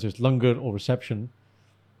depending on if it's langar or reception,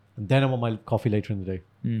 and then I want my coffee later in the day.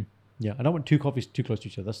 Mm. Yeah, I don't want two coffees too close to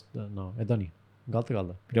each other. That's no, I don't need. Galta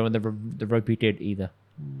galta. You don't want the repeated either.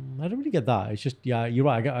 I don't really get that. It's just you're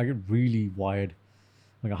right. I get really wired,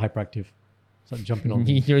 like a hyperactive. It's like jumping on.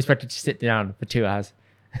 You're expected to sit down for 2 hours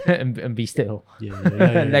and be still.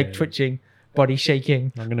 Yeah, Leg twitching, body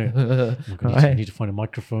shaking. I'm gonna Right. need to find a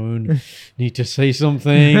microphone. Need to say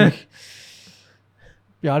something.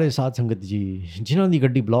 प्यारे साथ संगत जी जिन्हों दी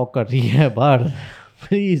गड्डी block कर रही है बाहर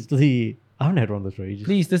please ਤੁਸੀਂ I haven't had one of those for ages.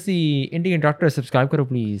 Please, does the Indian doctor subscribe karo,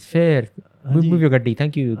 please? Fair. Move your gaddi.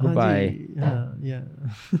 Thank you. Goodbye. Yeah.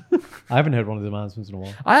 I haven't heard one of the announcements in a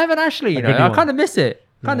while. I haven't actually, you A know. goodie I one. kind of miss it.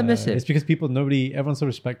 Miss It's it. because everyone's so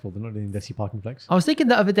respectful. They're not doing desi parking flex. I was thinking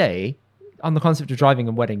the other day on the concept of driving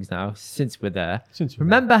and weddings now, since we're there. Since we're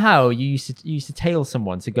Remember how you used to tail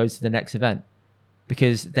someone to go to the next event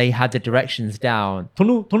because they had the directions down?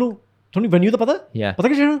 ਤੁਹਾਨੂੰ venue ਦਾ ਪਤਾ Yeah. ਪਤਾ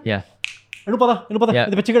ਕਿਹੜਾ Yeah. ਇਹਨੂੰ ਪਤਾ Yeah.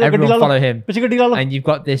 ਇਹਦੇ ਪਿੱਛੇ ਗੱਡੀ Everyone ਲਾ ਲਓ follow him. ਪਿੱਛੇ ਗੱਡੀ ਲਾ ਲਓ And you've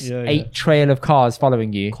got this Yeah, 8 trail of cars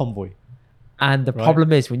following you. convoy. And the Right.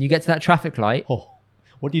 problem is when you get to that traffic light Oh,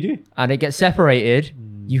 what do you do? and it gets separated,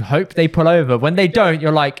 you hope they pull over. When they don't,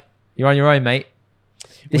 you're like, you're on your own, mate.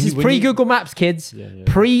 This is when pre you- Google Maps, kids. Yeah.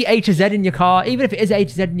 Pre A to Z in your car. Even if it is A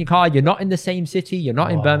to Z in your car, you're not in the same city. You're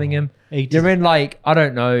not in Wow. Birmingham. A to You're in like, I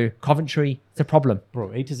don't know, Coventry. It's a problem. Bro,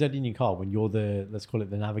 A to Z in your car when you're the, let's call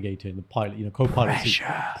it the navigator and the pilot, co-pilot seat.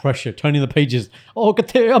 Pressure, turning the pages. Oh,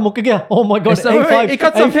 I'm okay. Oh my God, It's so- A5, it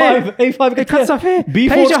cuts off here. A5, It cuts off here.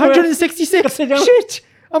 B4 Page square. 166. Sit down. Shit.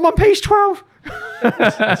 I'm on page 12.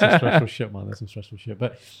 That's some stressful shit, man. That's some stressful shit.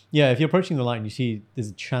 But yeah, if you're approaching the light and you see there's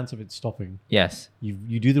a chance of it stopping, Yes.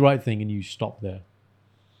 you do the right thing and you stop there.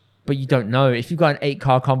 But you don't know. If you've got an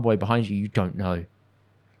 8-car convoy behind you, you don't know.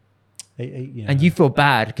 Yeah. And you feel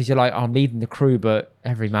bad because you're like, oh, I'm leading the crew, but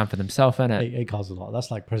every man for themselves, innit? eight cars a lot.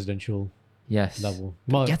 That's like presidential Yes. level.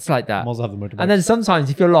 It gets like that. Might as well have the motorbike. And then sometimes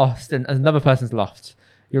if you're lost and another person's lost,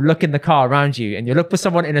 you'll look in the car around you and you look for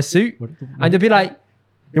someone in a suit and you'll be like,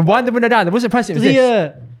 you wind the window down. There wasn't a person. It was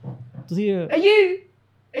this. Are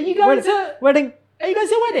you going to wedding? Are you going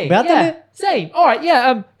to a wedding? Beata Yeah. ne? Same. All right.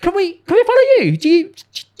 Yeah. Can we follow you? Do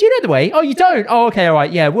you know the way? Oh, you don't. Oh, okay. All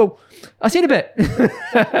right. Yeah. Well, I'll see you in a bit.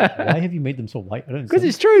 Why have you made them so white? I don't Because understand.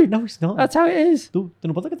 it's true. No, it's not. That's how it is.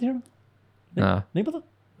 ਤੈਨੂੰ ਪਤਾ ਕਿੱਥੇ ਜਾਣਾ? Nah. ਨਹੀਂ ਪਤਾ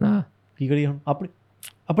Nah. ਕੀ ਕਰੀ ਹੁਣ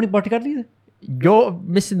ਆਪਣੀ party ਕਰ ਲਈ You're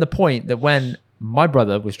missing the point that when my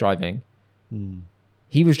brother was driving,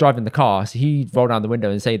 he was driving the car, so he'd roll down the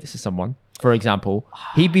window and say this to someone. For example,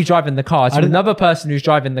 he'd be driving the car to didn't- another person who's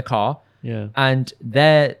driving the car, Yeah. and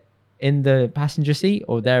they're in the passenger seat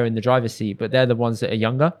or they're in the driver's seat, but they're the ones that are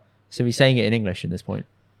younger. So he's saying it in English at this point.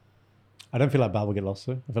 I don't feel like Bal will get lost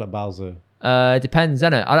though. I feel like Bal's a It depends,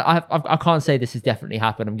 isn't it? I can't say this has definitely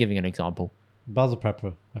happened. I'm giving an example.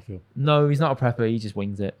 prepper, I feel. No, he's not a prepper. He just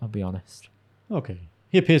wings it. I'll be honest. Okay.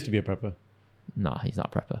 He appears to be a prepper. No, he's not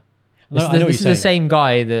a prepper. No, This, I know what this is you're the same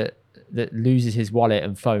guy that loses his wallet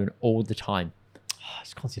and phone all the time. I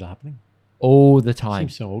just can't see that happening. All the time.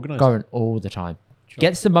 Seems so organized. Going all the time.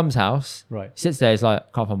 Gets to mum's house. Right. Sits there. He's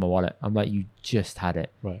like, can't find my wallet. I'm like, you just had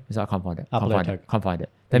it. Right. He's like, I can't find it. Apple Can't find AirTag. it. Can't find it.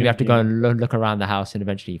 Then we have to go and look around the house and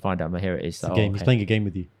eventually find out. I'm like, here it is. It's a game. He's playing a game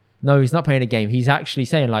with you. No, he's not playing a game. He's actually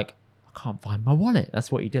saying like, I can't find my wallet.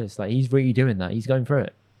 That's what he does. Like he's really doing that. He's going through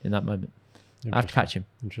it in that moment. I have to catch him.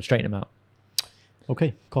 Straighten him out.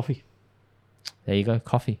 Okay, coffee. There you go.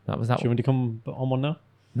 Coffee. That was that Do you one. want to come on one now?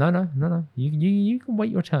 No. You can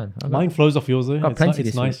wait your turn. Mine flows off yours though. Got plenty It's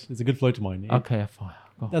this nice. It's a good flow to mine. Okay, fine.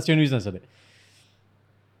 Go. That's the only reason I said it.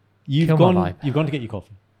 You've Kill my gone vibe. to get your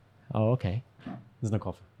coffee. Oh, okay. There's no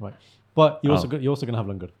coffee, right? But you're also gonna have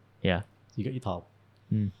langar. Yeah. So you get your towel,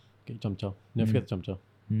 Mm. get your chamcha. Never forget the chamcha.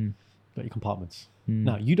 Mm. Got your compartments. Mm.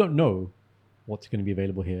 Now you don't know what's going to be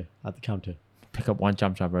available here at the counter. Pick up one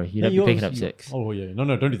jump shot, bro. You don't be picking up 6. Oh yeah, no,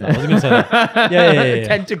 don't do that. I was going to say that. Yeah.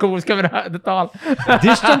 Tentacles coming out of the dal.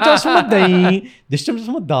 This chamcha's from a dahi. This chamcha's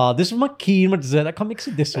from a dal. This is my key, my dessert. I can't mix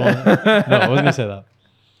with this one. No, I wasn't going to say that.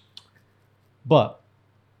 But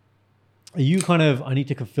are you kind of I need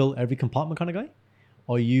to fill every compartment kind of guy,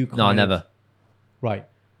 or are you? Kind No, of, never. Right,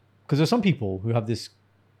 because there's some people who have this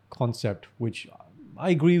concept, which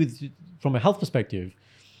I agree with from a health perspective.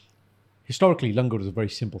 Historically, langar is a very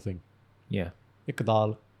simple thing. Yeah. Ek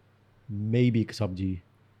dal, maybe ek sabji.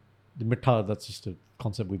 The mitha, that's just a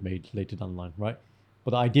concept we've made later down the line, right?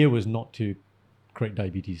 But the idea was not to create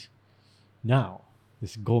diabetes. Now,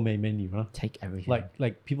 this gourmet menu, huh? Take everything.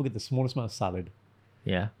 Like people get the smallest amount of salad.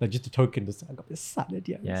 Yeah. Like just a token, just I got this salad,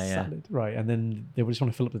 salad, right? And then they just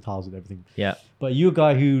want to fill up the tiles with everything. Yeah. But you're a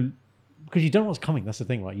guy who, because you don't know what's coming, that's the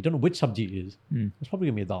thing, right? You don't know which sabji it is. Mm. It's probably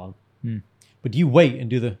gonna be a dal. Mm. But do you wait and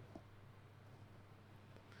do the?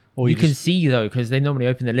 Or You can just, see though, because they normally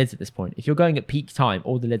open the lids at this point. If you're going at peak time,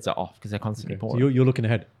 all the lids are off because they're constantly okay. So pouring. you're looking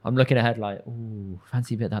ahead. I'm looking ahead like, ooh,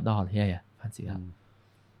 fancy a bit of that dal. Yeah, fancy that.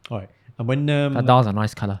 All right. And when That dal's a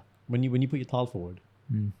nice color. when you put your tile forward,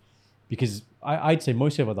 Mm. because I'd say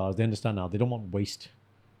most of our dals, they understand now, they don't want waste,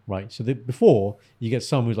 right? So before you get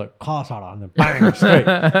some who's like kasara and then bang straight,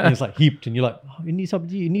 and it's like heaped, and you're like, oh, you need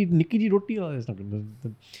sabji, you need nikki di roti. Oh, it's not good.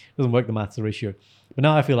 It doesn't work the maths, the ratio. But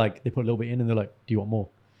now I feel like they put a little bit in, and they're like, do you want more?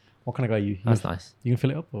 What kind of guy are you? That's nice. You can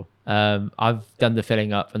fill it up, or I've done the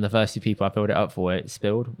filling up, and the first 2 people I filled it up for, it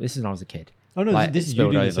spilled. This is when I was a kid. oh no, Like, this is you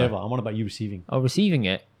spilled doing the over. server. I'm on about you receiving. I was receiving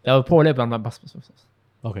it. They would pour a little bit. I'm like, bus.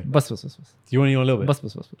 Okay. Bus. Do you want to know a little bit? Bus.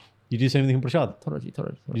 You do the same thing in Prashad.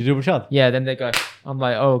 Toroji. You do Prashad. Yeah, then they go, I'm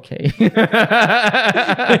like, oh, okay.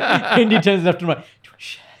 Indy turns left and right.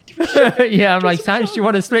 Yeah, I'm like, Sanj, do you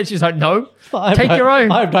want to split? She's like, no. I have Take your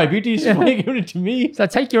own. I have diabetes. Why are you giving it to me? So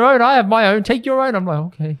take your own. I have my own. Take your own. I'm like,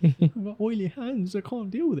 okay. I've got oily hands. I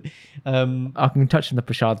can't deal with it. I can touch on the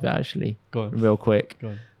Prashad bit actually, Go on. real quick. Go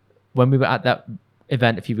on. When we were at that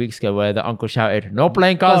event a few weeks ago where the uncle shouted, no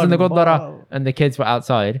playing cars in the Gurdwara, and the kids were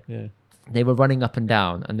outside, Yeah. they were running up and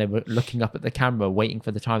down and they were looking up at the camera waiting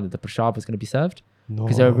for the time that the Prashad was going to be served. No.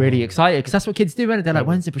 Because they were really excited. Because that's what kids do, and they're like,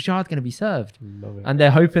 when's the Prashad going to be served? Love it. And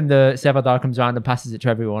they're hoping the Sevadar comes around and passes it to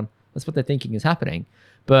everyone. That's what they're thinking is happening.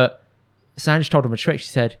 But Sanj told him a trick. She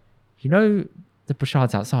said, you know, the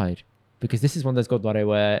Prashad's outside. Because this is one of those Gurdwara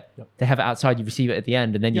where they have it outside, you receive it at the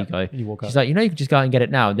end, and then you go. And you walk She's out. like, you know, you can just go out and get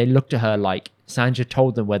it now. And they looked at her like Sanja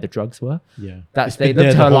told them where the drugs were. Yeah. That's It's they been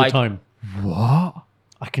looked there at her the whole like, time. what?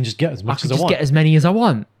 I can just get as I much can as I just want. get as many as I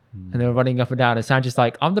want. And they were running up and down. And Sanja's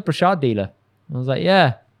like, I'm the Prashad dealer. I was like,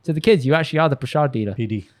 yeah. To the kids, you actually are the Prashad dealer.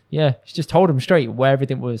 PD. Yeah. She just told them straight where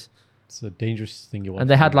everything was. It's a dangerous thing you want. And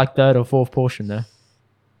they had like 3rd or 4th portion there.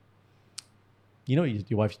 You know what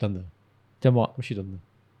your wife's done there? Then what? What's she done there?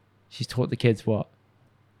 She's taught the kids what?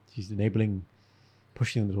 She's enabling,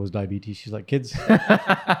 pushing them towards diabetes. She's like, kids,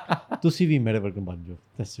 तुसी भी मेरे वर्गन बन जाओ.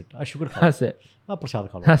 That's it. I sugar khao. That's it. Ah, prasad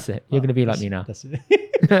khao. That's it. You're going to be like me now. That's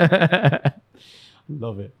it.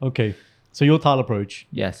 Love it. Okay. So your tile approach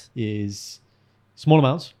Yes. is small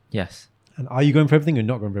amounts. Yes. And are you going for everything or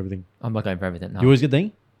not going for everything? I'm not going for everything. No. You always get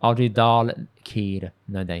dahi? I'll do dal, kheer.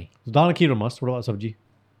 No day. So dal and kheer are must. What about sabji?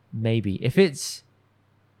 Maybe. If it's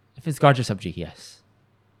gajar sabji, yes.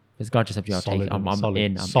 If it's gajar sabji, I'll take it. I'm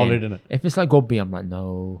in. I'm solid in. in it. If it's like gobi, I'm like,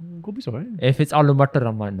 no. Gobi's alright. If it's aloo matar,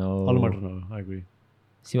 I'm like, no. Aloo matar, no. I agree.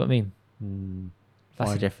 See what I mean?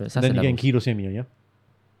 That's the Fine. difference. That's Then the you're level. getting keto semia, yeah?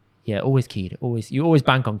 Yeah, always kheer. Always. You always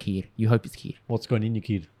bank on kheer. You hope it's kheer. What's going in your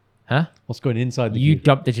kheer? Huh? What's going inside the You kheer?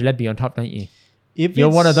 dump the jalebi on top, don't you? If You're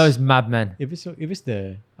one of it's- those madmen. If it's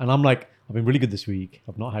there, and I'm like, I've been really good this week.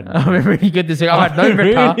 I've not had. I'm really good this week. I've had no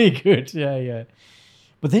really ripper. good. Yeah.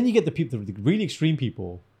 But then you get the people, the really extreme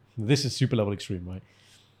people. This is super level extreme, right?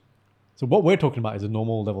 So what we're talking about is a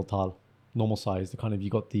normal level tile, normal size. The kind of you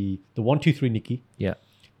got the 1, 2, 3 Nikki. Yeah.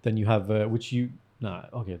 Then you have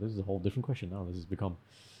okay. This is a whole different question now. This has become.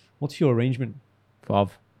 What's your arrangement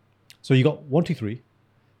Of. So you got 1, 2, 3.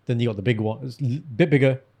 Then you got the big one. It's a bit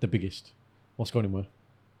bigger, the biggest. What's going where?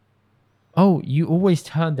 Oh, you always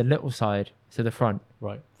turn the little side to the front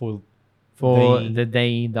Right. For the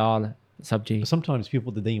dain, dal, sabji. sometimes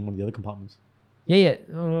people put the in one of the other compartments. Yeah.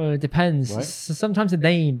 It depends. Right. So sometimes the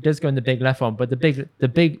dain does go in the big left one, but the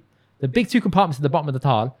big two compartments at the bottom of the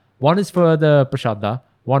tal. One is for the prashadda.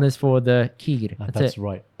 One is for the kheer. That's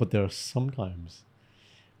right. But there are sometimes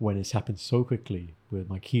when it's happened so quickly where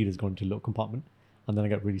my kheer has gone to a little compartment and then I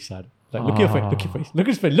get really sad. Like, look at your face. Look at your face. Look at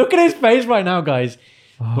his face. Look at his face right now, guys.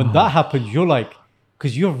 When that happens, you're like,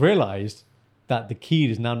 because you've realized that the key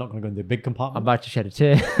is now not going to go in the big I'm compartment. about to shed a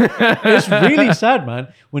tear. It's really sad,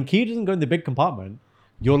 man. When key doesn't go in the big compartment,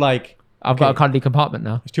 you're like, I've got a cuddly compartment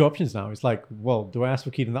now. there's two options now. It's like, well, do I ask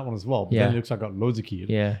for key in that one as well? But then it looks like I got loads of key.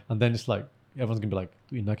 Yeah. And then it's like, everyone's going to be like,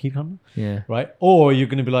 in that key compartment? Yeah. Right? Or you're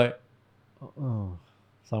going to be like, oh,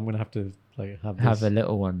 so I'm going to have to like have Have this a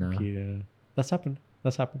little one now. key. That's happened.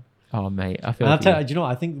 That's happened. Oh, mate. I feel And I'll for tell you. you, know,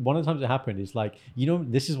 I think one of the times it happened is like,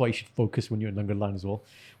 this is why you should focus when you're in Langar line as well.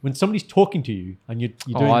 When somebody's talking to you and you're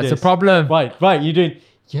doing it's this. a problem. Right. You're doing,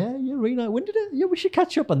 yeah, Reena, when did it? Yeah, we should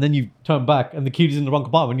catch up. And then you turn back and the key is in the wrong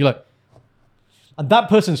compartment. You're like, and that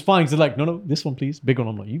person's fine. They're like, no, this one, please. Big one.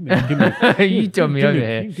 I'm like, you give me. You tell me over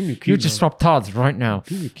here. Give me a key, You just man. swap tards right now.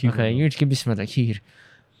 Give me a key, Okay, man. you just give me some of that kheer.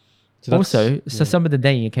 So that's- Also, so yeah. some of the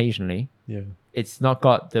day occasionally, Yeah. it's not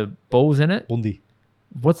got the balls in it. Bundi.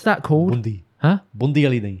 What's that called? Bundi. Huh? Bundi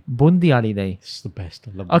Ali nahi. Bundi ali day. It's the best.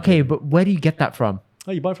 I love Okay, Bundi. but where do you get that from?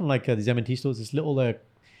 Oh, you buy it from like these M&T stores. This little, it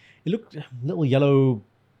looked little yellow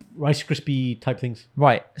Rice Krispie type things.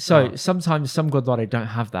 Right. So Oh. sometimes some Gurdwara don't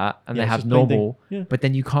have that and Yeah, they it's have just plain thing. normal, Yeah. but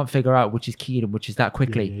then you can't figure out which is keyed and which is that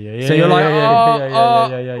quickly. yeah, So yeah, you're yeah, like,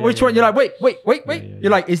 yeah, which yeah, one? You're like, wait. yeah.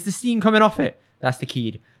 You're like, is the steam coming off it? That's the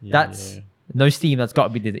keyed. That's no steam. That's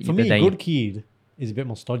got to be the For me, day. good keyed is a bit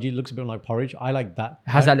more stodgy. It looks a bit like porridge. I like that. It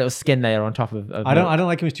has that little skin layer on top of I don't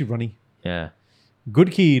like him. It's too runny. Yeah.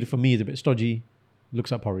 Good keyed for me is a bit stodgy.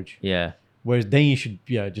 Looks like porridge. Yeah. Whereas then you should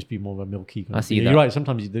just be more of a milky. I see You're that. right.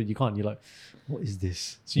 Sometimes you can't. You're like, what is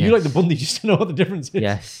this? So you Yes. like the bundi just to know what the difference is.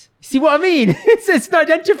 Yes. See what I mean? It's an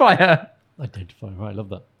identifier. Identify. Right. I love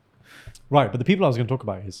that. Right. But the people I was going to talk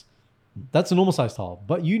about is that's a normal size towel.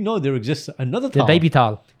 But there exists another The towel. baby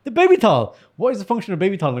towel. The baby towel. What is the function of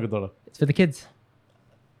baby towel in Nagadora? It's for the kids.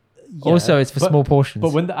 Also, it's for small portions.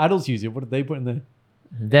 But when the adults use it, what do they put in there?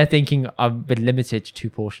 They're thinking I've been limited to 2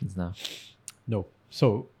 portions now. No.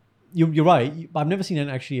 So you're right. I've never seen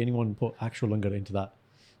anyone put actual langar into that.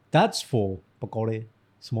 That's for pakore,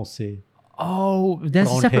 samosa. Oh, there's a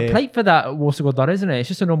Prawn separate hair. plate for that at Warsaw Gurdwara, isn't it? It's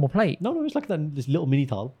just a normal plate. No, it's like this little mini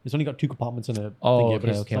towel. It's only got 2 compartments and a Oh, thing here, but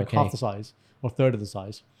okay, it's okay, like okay. half the size or a third of the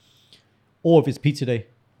size. Or if it's pizza day,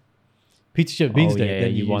 beans Oh, day, yeah,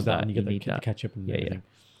 then you you want use that that. and you You get need the that. ketchup and Yeah, yeah. everything.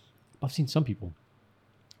 I've seen some people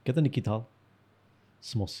get the nikki towel,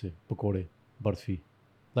 samosa, pakore, barfi,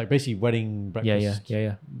 like basically wedding breakfast.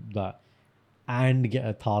 Yeah. That, and get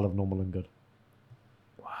a towel of normal and good.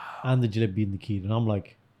 Wow. And the jalebi and the kheer, and I'm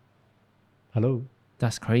like, hello.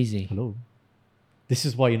 That's crazy. Hello. This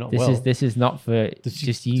is why you're not well. This is not for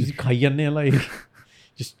just you. Like,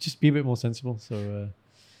 just be a bit more sensible. So,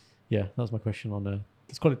 yeah, that was my question on.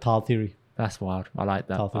 Let's call it Tal theory. That's wild. I like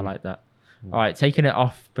that. Healthy. I like that. All right, taking it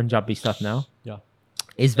off Punjabi stuff now. Yeah.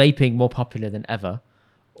 Is vaping more popular than ever,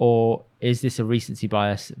 or is this a recency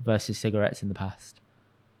bias versus cigarettes in the past?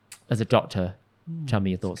 As a doctor, tell me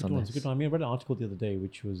your thoughts on It's a this. good one. I read an article the other day,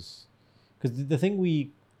 which was because the thing we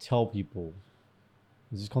tell people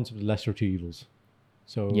is this concept of lesser of two evils.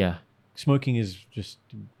 So Yeah. smoking is just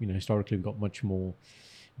historically we've got much more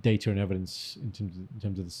data and evidence in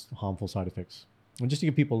terms of the harmful side effects. And just to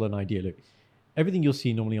give people an idea, look, everything you'll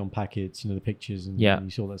see normally on packets, the pictures and Yeah. you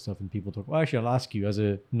see all that stuff, and people talk. Well, actually, I'll ask you as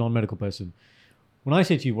a non-medical person, when I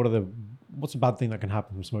say to you, what's a bad thing that can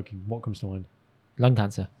happen from smoking? What comes to mind? Lung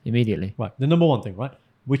cancer immediately. Right, the number one thing, right,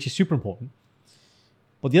 which is super important.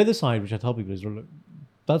 But the other side, which I tell people is, look,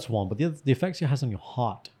 that's one. But the effects it has on your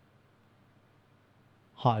heart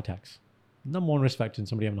attacks. Number one risk factor in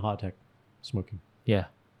somebody having a heart attack, smoking. Yeah.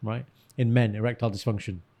 Right, in men, erectile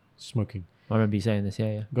dysfunction, smoking. I remember you saying this.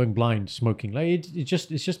 Yeah. Going blind, smoking. Like it's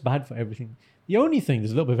just bad for everything. The only thing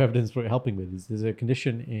there's a little bit of evidence for it helping with is there's a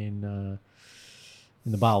condition in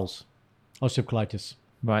the bowels, ulcerative colitis,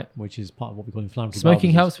 Right. which is part of what we call inflammatory. bowel Smoking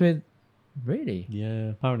disease. helps with. Really? Yeah,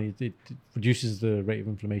 apparently it reduces the rate of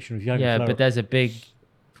inflammation. If you have a Yeah, flare but up- there's a big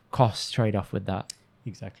cost trade off with that.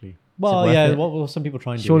 exactly. Well, worth yeah. it? What some people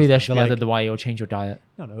try and do. Surely is there should be they're other way or change your diet.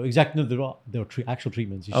 No, exactly. No, there are actual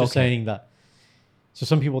treatments. It's just Okay. saying that. So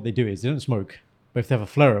some people, what they do is they don't smoke, but if they have a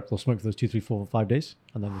flare up, they'll smoke for those 2, 3, 4, 5 days,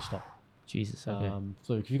 and then they stop. Jesus. Okay.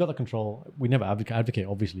 So if you've got the control, we never advocate,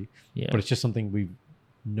 obviously, Yeah. but it's just something we've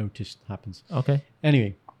noticed happens. Okay.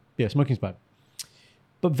 Anyway, yeah, smoking's bad.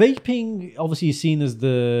 But vaping obviously is seen as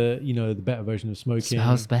the better version of smoking.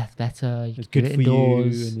 Smells better. You It's can good do it for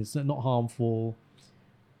indoors. you and it's not harmful.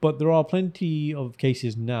 But there are plenty of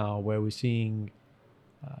cases now where we're seeing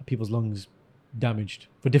people's lungs damaged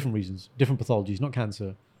for different reasons, different pathologies, not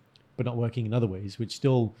cancer, but not working in other ways, which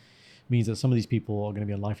still means that some of these people are going to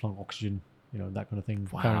be on lifelong oxygen, that kind of thing,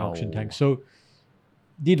 carrying oxygen Wow. tanks. So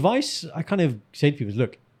the advice I kind of say to people is,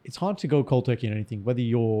 look, it's hard to go cold turkey on anything, whether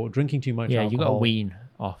you're drinking too much Yeah, alcohol. you got to wean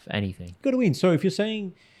off anything. You got to wean. So if you're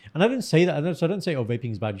saying, and I don't say that, so I don't say, oh,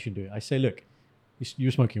 vaping is bad, you should do it. I say, look,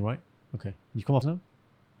 you're smoking, right? Okay. You come off now?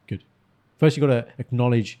 Good. First, you got to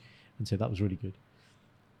acknowledge and say, that was really good.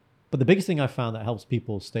 But the biggest thing I found that helps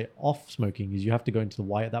people stay off smoking is you have to go into the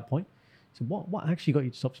why at that point. So what actually got you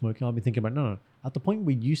to stop smoking? I've been thinking about, no. At the point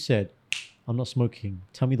where you said, I'm not smoking,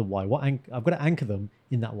 tell me the why. I've got to anchor them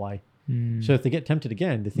in that why. So if they get tempted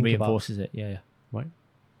again, they think Reinforces it. Yeah. right?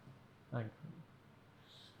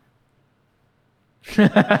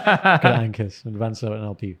 Got anchors, advanced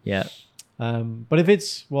NLP. Yeah. But if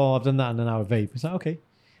it's, well, I've done that and then now I vape, it's like, okay.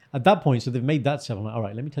 At that point, so they've made that step. I'm like, all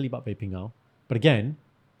right, let me tell you about vaping now. But again,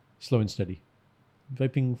 slow and steady.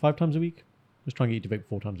 Vaping 5 times a week. Just try and get you to vape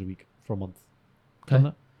 4 times a week for a month. Okay. Done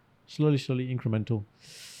that. Slowly, incremental.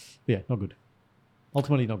 But yeah, not good.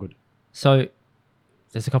 Ultimately, not good. So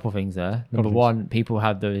there's a couple of things there. Number things. one, people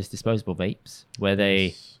have those disposable vapes where they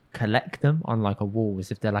Yes. collect them on like a wall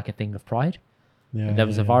as if they're like a thing of pride. Yeah, And there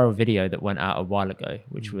was a yeah. viral video that went out a while ago,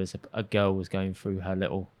 which was a girl was going through her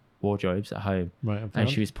little wardrobes at home, Right, and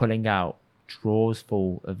she was pulling out drawers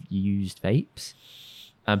full of used vapes,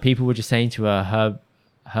 and people were just saying to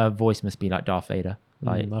her voice must be like Darth Vader,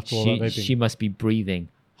 like after all that vaping. she must be breathing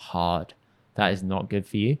hard. That is not good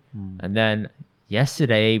for you. Hmm. And then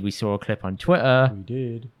yesterday we saw a clip on Twitter, We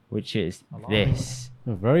did. which is Alarming. this.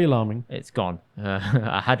 Very alarming. It's gone.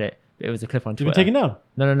 I had it. It was a clip on Did Twitter. it taken down?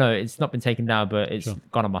 No. It's not been taken down, but it's Sure.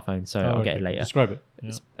 gone on my phone, so Oh, I'll okay. get it later. Describe it. Yeah.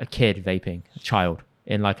 It's a kid vaping, a child,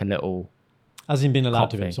 in like a little. Hasn't been allowed cop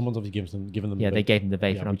to thing. vape. Someone's obviously given them. Yeah, the they vape. gave him the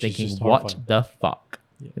vape, Yeah, and I'm which is thinking, just what horrifying. the fuck?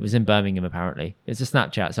 Yeah. It was in Birmingham, apparently. It's a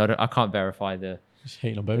Snapchat, so I can't verify the Just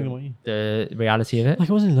hating on Birmingham, aren't you? reality of it. Like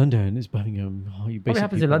I was in London. It's Birmingham. Oh, you Probably basic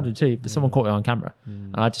happens in people. London too, but someone caught it on camera,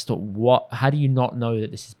 and I just thought, what? How do you not know that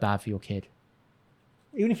this is bad for your kid?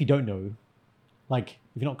 Even if you don't know, like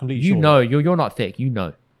if you're not completely You sure, know, you're not thick. You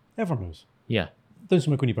know, everyone knows. yeah, Don't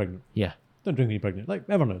smoke when you're pregnant. yeah, Don't drink when you're pregnant. Like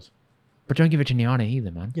everyone knows. but don't give it to Niana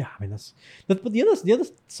either, man. Yeah, I mean but the other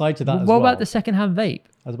side to that What as well. about the secondhand vape?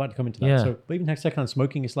 I was about to come into that. Yeah. So, but even secondhand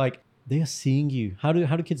smoking, it's like they are seeing you. How do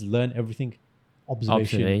kids learn everything?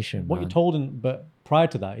 Observation. What man. you're told, but prior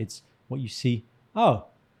to that, it's what you see. Oh,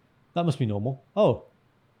 that must be normal. Oh,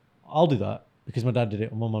 I'll do that because my dad did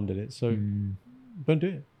it or my mum did it. So Mm, don't do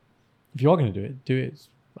it. If you are going to do it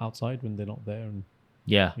outside when they're not there, and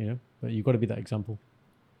yeah, But you've got to be that example.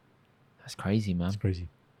 that's crazy, man. It's crazy.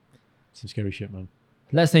 Some scary shit, man.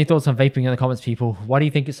 Let us know your thoughts on vaping in the comments, people. Why do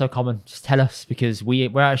you think it's so common? Just tell us, because we're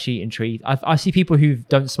actually intrigued. I see people who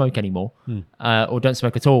don't smoke anymore or don't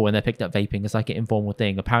smoke at all when they're picked up vaping. It's like an informal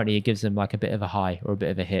thing. Apparently, it gives them like a bit of a high or a bit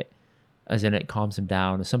of a hit, as in it calms them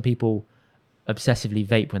down. Some people obsessively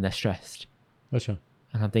vape when they're stressed. Gotcha.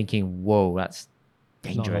 And I'm thinking, whoa, that's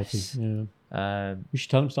It's not healthy. dangerous. Yeah. You should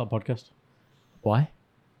tell them to start a podcast. Why?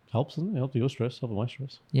 Helps, doesn't it? Helps with your stress, helps with my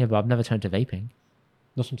stress. Yeah, but I've never turned to vaping.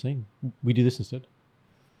 That's what I'm saying. We do this instead.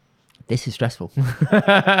 This is stressful.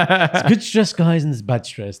 It's good stress, guys, and it's bad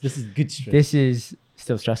stress. This is good stress. This is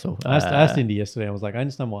still stressful. I asked Indy yesterday. I was like, I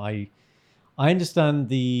understand why I understand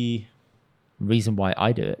the Reason why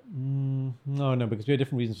I do it. no, because we have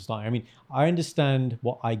different reasons for starting. I mean, I understand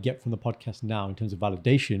what I get from the podcast now in terms of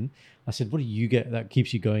validation. I said, what do you get that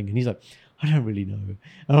keeps you going? And he's like, I don't really know.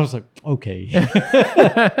 And I was like, okay.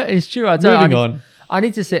 It's true. Moving on. I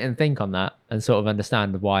need to sit and think on that and sort of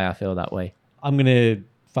understand why I feel that way. I'm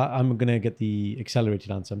gonna get the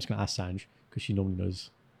accelerated answer. I'm just gonna ask Sanj because she normally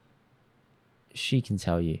knows. She can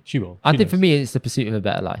tell you. She will. I She think for knows. me, it's the pursuit of a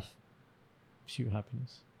better life. Pursuit of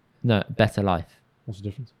happiness. No, better life. What's the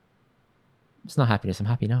difference? It's not happiness. I'm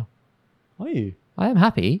happy now. Are you? I am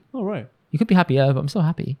happy. Oh, right. You could be happier, but I'm still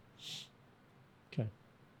happy. Okay.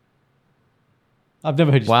 I've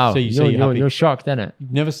never heard you Wow. say you're happy. You're shocked, isn't it?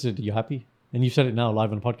 You've never said you're happy. And you've said it now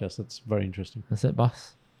live on a podcast. That's very interesting. That's it,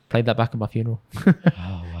 boss. Played that back at my funeral. Oh,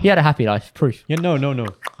 wow. He had a happy life. Proof. Yeah, no.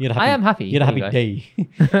 He had a happy, I am happy. He had a happy There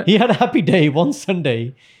day. He had a happy day one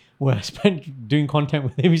Sunday where I spent doing content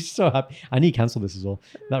with him. He's so happy. I need to cancel this as well.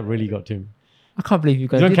 That really got to him. I can't believe you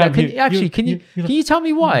guys You don't did that. count- Can you tell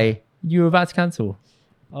me why? You were about to cancel.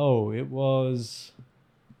 Oh, it was.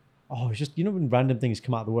 Oh, it's just when random things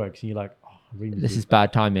come out of the works and you're like, oh, I really need This to- is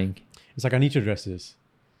bad timing. It's like I need to address this.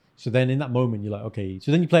 So then in that moment you're like, okay.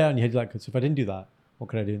 So then you play out in your head. You're like, so if I didn't do that, what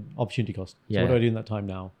could I do? Opportunity cost. So Yeah. what do I do in that time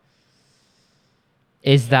now?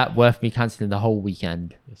 Is that worth me cancelling the whole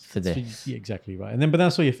weekend Yes, for so this? yeah, exactly right. And then, but then I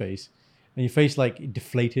saw your face, and your face like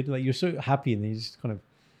deflated. Like you're so happy, and then you just kind of,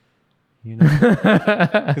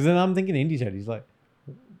 Because then I'm thinking in Indy's head, he's like,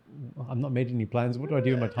 I'm not making any plans. What do I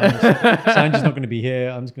do with my time? Sanjay's not going to be here.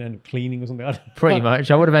 I'm just going to end up cleaning or something. I don't- Pretty much.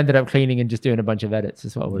 I would have ended up cleaning and just doing a bunch of edits.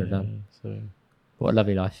 That's what I would have done. So, What a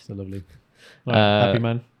lovely life. so lovely. Right, happy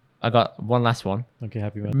man. I got one last one. Okay,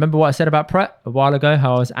 happy man. Remember what I said about Pret a while ago?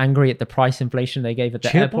 How I was angry at the price inflation they gave at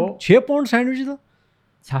the airport? Chip on sandwiches though?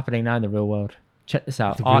 It's happening now in the real world. Check this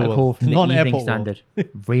out. The real Article world. from the Non-airport Evening world. Standard.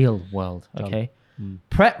 Real world. Okay. Mm.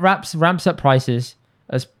 Pret ramps up prices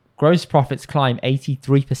as gross profits climb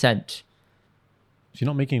 83%. So you're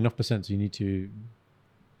not making enough percent, so you need to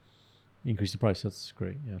increase the price. That's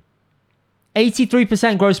great. Yeah.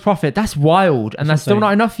 83% gross profit. That's wild. And That's that's still insane.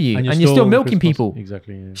 not enough for you. And you're still still milking increasing people. costs.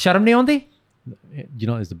 Exactly. Yeah. Sharam Neondi?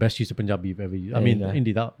 It's the best use of Punjabi you've ever used. I There you mean, go.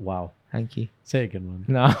 Indy, that wow. Thank you. Say it again, man.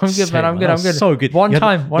 No, I'm good, Say man. it, I'm good. That I'm was good. So good. One You had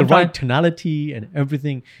time. One the time. right tonality and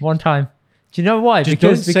everything. One time. Do you know why? Just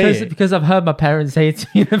Because don't say it. because I've heard my parents say it to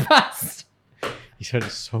me in the past. He's heard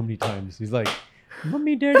it so many times. He's like,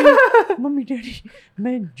 Mummy, Daddy, Mummy, Daddy,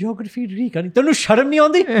 मैं geography read करनी तन्नू शर्म नहीं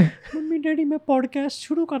आंदी Mummy, Daddy, मैं podcast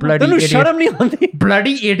शुरू करना Bloody Tannu idiot. शर्म नहीं आंदी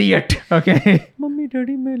Bloody idiot. Okay. Mummy,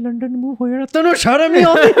 Daddy, मैं लंदन move हो जाना तन्नू शर्म नहीं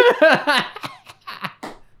आंदी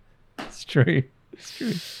It's true.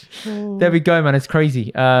 It's true. There we go, man. It's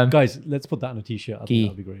crazy. Guys, let's put that on a t-shirt. I Ki.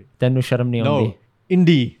 think that'd be great. Then no sharam nahi No, aandi.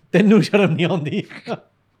 Indy, Tannu शर्म नहीं आंदी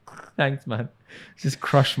Thanks, man. Just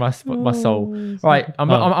crushed my soul. Right, I'm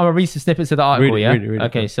gonna read some snippets of the article. Read it, read it,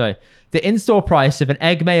 Okay, please. so the in-store price of an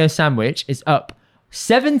egg mayo sandwich is up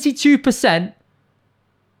 72%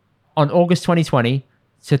 on August 2020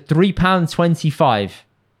 to £3.25.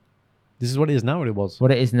 This is what it is now. What it was.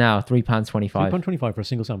 What it is now, £3.25. £3.25 for a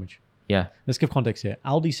single sandwich. Yeah. Let's give context here.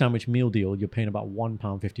 Aldi sandwich meal deal. You're paying about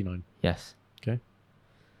 £1.59. Yes. Okay.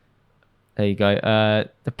 There you go.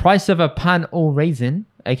 The price of a pan au raisin,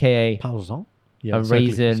 aka Parmesan. Yeah, A circly-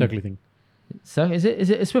 raisin. circly thing. so is it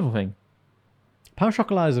a swivel thing? Pain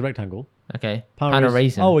chocolat is a rectangle. Okay. Pain Pan au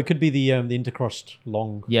raisin. Oh, it could be the intercrossed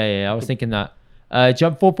long. Yeah, I was thinking that.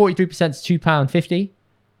 Jumped 43% to £2.50.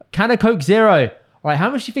 Can of Coke Zero. All right, how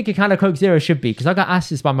much do you think a can of Coke Zero should be? Because I got asked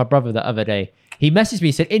this by my brother the other day. He messaged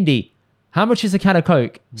me, said, Indy, how much is a can of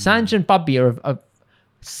Coke? Sanj and Bubby are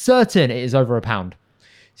certain it is over £1.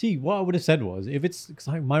 See, what I would have said was, if it's, because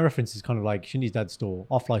my reference is kind of like Shindy's dad's store,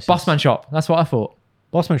 off license. Bossman shop. That's what I thought.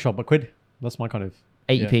 Bossman shop, but quid. That's my kind of.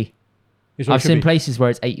 80p. It's what it I've should seen be. places where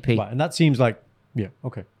it's 80p. Right, and that seems like, yeah,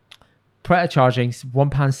 okay. Pret are charging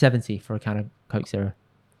 £1.70 for a can of Coke Zero.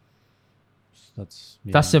 That's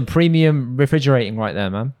yeah, That's some premium refrigerating right there,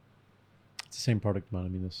 man. it's the same product, man. I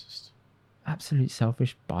mean, that's just. Absolute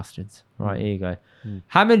selfish bastards. Right, here you go. Mm.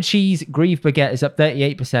 Ham and cheese Grieve baguette is up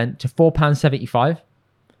 38% to £4.75.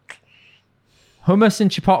 Hummus and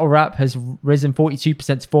chipotle wrap has risen 42%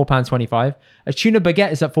 to £4.25. A tuna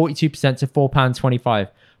baguette is up 42% to £4.25.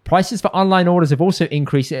 Prices for online orders have also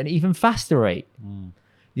increased at an even faster rate.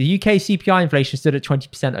 The UK CPI inflation stood at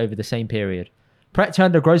 20% over the same period. Pret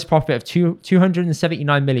turned a gross profit of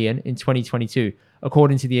 279 million in 2022,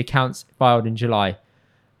 according to the accounts filed in July.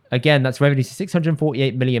 Again, that's revenue to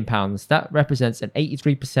 648 million pounds. That represents an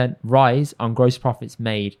 83% rise on gross profits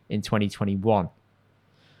made in 2021.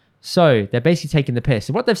 So they're basically taking the piss.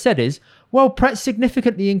 So what they've said is, well, Pret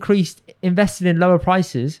significantly invested in lower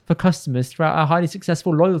prices for customers throughout our highly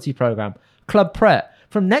successful loyalty program, Club Pret.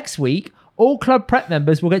 From next week, all Club Pret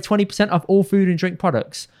members will get 20% off all food and drink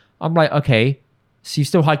products. I'm like, okay, so you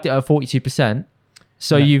still hiked it at 42%.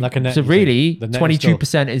 So Like a net, so you really, say. The net is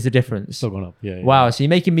 22% is the difference. Still gone up. Yeah. Wow, so you're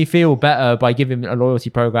making me feel better by giving a loyalty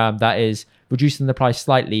program that is reducing the price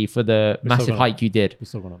slightly for the still massive gone up. hike you did. It's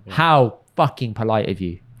still gone up. Yeah. How fucking polite of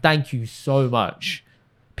you. Thank you so much.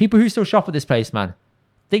 People who still shop at this place, man,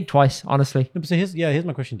 think twice, honestly. No, but so here's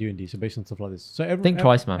my question to you, Indy. So based on stuff like this, so Think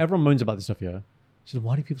twice, man. Everyone moans about this stuff, yeah. So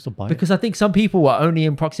why do people still buy Because I think some people are only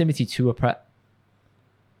in proximity to a Pret.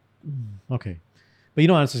 it? Okay, but you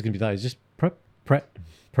know, the answer is gonna be that. It's just prep.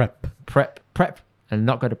 Prep, and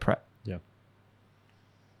not go to Pret. Yeah.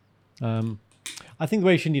 I think the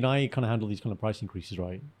way Shindy and I kind of handle these kind of price increases,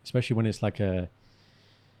 right? Especially when it's like a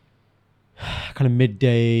kind of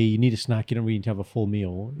midday, you need a snack, you don't really need to have a full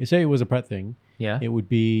meal. You say it was a Pret thing, Yeah. it would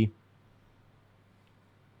be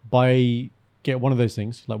buy get one of those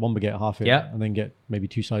things, like one baguette, half it, Yeah. and then get maybe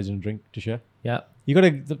 2 sides and a drink to share. Yeah. You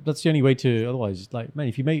gotta. That's the only way to. Otherwise, like, man,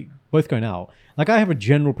 if you make both going out, like I have a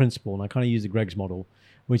general principle, and I kind of use the Greg's model,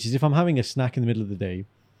 which is if I'm having a snack in the middle of the day,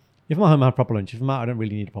 if I'm at home, I have proper lunch. If I'm out, I don't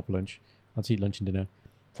really need a proper lunch. I'll eat lunch and dinner.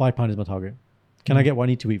 £5 is my target. Can I get what I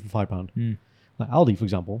need to eat for £5? Mm. Like Aldi, for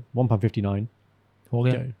example, £1.59.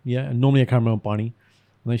 Okay. Yeah, and normally I carry my own pani, and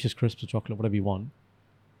then it's just crisps or chocolate, whatever you want.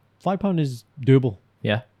 £5 is doable.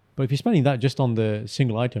 Yeah. But if you're spending that just on the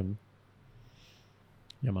single item,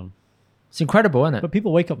 yeah, man. It's incredible, isn't it? But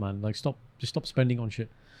people wake up, man. Like, stop spending on shit.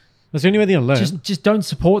 That's the only way they're gonna learn. Just don't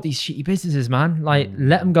support these shitty businesses, man. Like,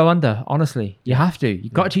 let them go under. Honestly, you have to. You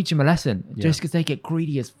got to teach them a lesson. Yeah. Just because they get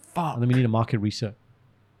greedy as fuck. And then we need a market reset.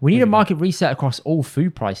 We need a market reset across all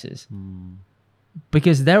food prices.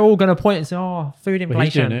 Because they're all going to point and say, oh, food But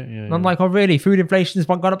he's doing inflation. it, yeah, And I'm yeah. like, oh, really? Food inflation has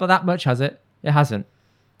gone up by that much, has it? It hasn't.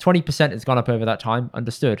 20% has gone up over that time.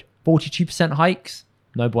 Understood. 42% hikes?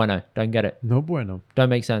 No bueno. Don't get it. No bueno. Don't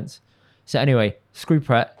make sense. So anyway, screw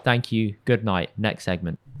Pret. Thank you. Good night. Next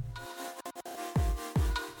segment.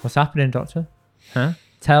 What's happening, Doctor? Huh?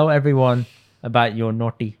 Tell everyone about your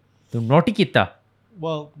naughty. The naughty kita.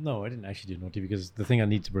 Well, no, I didn't actually do naughty because the thing I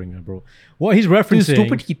need to bring, bro. What he's Tu referencing,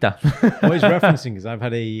 stupid kita. what he's referencing is I've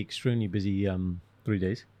had a extremely busy 3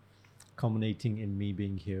 days, culminating in me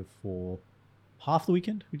being here for half the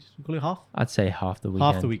weekend. We just call it half. I'd say half the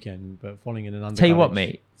weekend. Half the weekend, but falling in an under. Tell you what,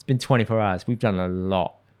 mate. It's been 24 hours. We've done a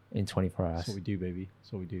lot in 24 hours. That's what we do, baby.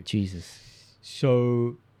 That's what we do. Jesus.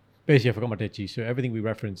 So basically, I forgot my Dechi. So everything we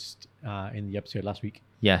referenced in the episode last week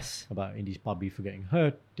Yes. about Indy's puppy for getting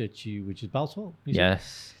hurt, Dechi, which is Bal's fault. is it?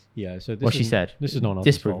 Yes. Yeah. So this What she is- said. This is no one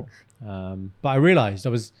else's Disprove. fault. But I realized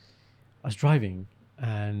I was driving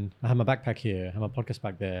and I had my backpack here, I had my podcast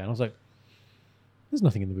back there, and I was like, "There's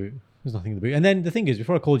nothing in the boot. There's nothing in the boot." And then the thing is,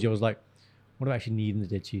 before I called you, I was like, "What do I actually need in the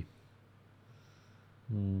Dechi?"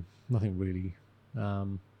 Nothing really.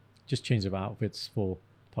 Just change of outfits for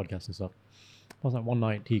podcasts and stuff. I was like, one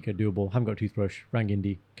night, Tika, doable. Haven't got a toothbrush. Rang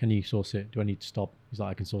Indy. Can you source it? Do I need to stop? He's like,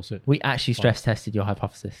 I can source it. We actually stress tested your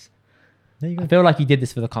hypothesis. There you go. I feel like you did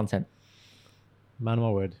this for the content. Man of my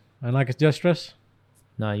word. And like, did I stress?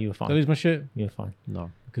 No, you were Did I fine. lose my shit? You were fine. No.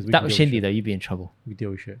 Because we That can was deal with Shindy, shit. though. You'd be in trouble. We deal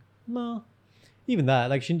with shit. No. Even that,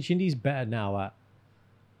 like, Shindy's better now at,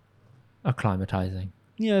 Acclimatizing.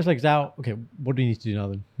 yeah, it's like, it's out. Okay, what do you need to do now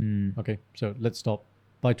then? Mm. Okay, so let's stop.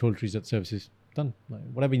 Buy toiletries at services. Done. Like,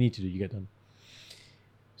 whatever you need to do, you get done.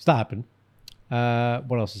 So that happened.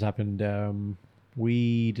 What else has happened?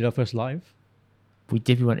 We did our first live. We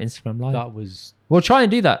did. We went Instagram live. That was We'll try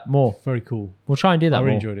and do that more. very cool. We'll try and do that I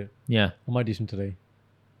really more. enjoyed it. Yeah. I might do some today.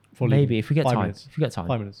 Before Maybe leaving. if we get 5 time. minutes. If we get time.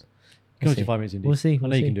 5 minutes. You We'll can only do see. 5 minutes, Indy. We'll see. I know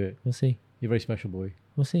We'll you see. can do it. We'll see. You're a very special boy.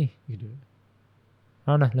 We'll see. You can do it.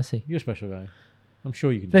 I don't know. Let's see. You're a special guy. I'm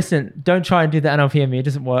sure you can do it. Listen, don't try and do the NLP on me. It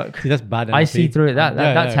doesn't work. See, that's bad NLP. I see through it.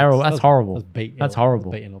 That's terrible. That's horrible. That's bait. That's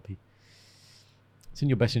horrible. Bait NLP. It's in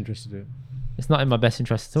your best interest to do it. It's not in my best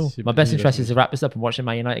interest at all. Super My best in your interest best is to wrap this up and watch the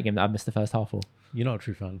Man United game that I missed the first half for. You're not a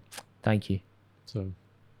true fan. Thank you. So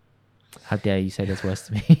How dare you say those words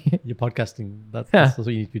to me? you're podcasting. That's, Yeah. that's what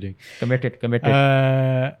you need to be doing. Committed.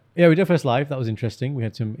 Yeah, we did our first live. That was interesting. We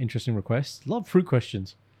had some interesting requests. A lot of fruit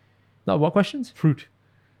questions. No, what questions? Fruit.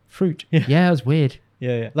 Fruit. Yeah. Yeah, it was weird.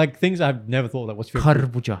 Yeah. Like things I've never thought. Like, what's your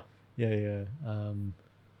favorite fruit? Karbuja. Yeah.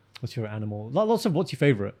 What's your favorite animal? Lots of what's your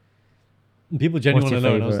favorite? And people genuinely What's want to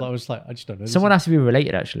your know. And favourite? I was like, I just don't know. Someone asked to be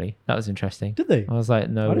related, actually. That was interesting. Did they? I was like,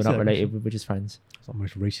 no, Why we're does not that related. We're just friends. It's not the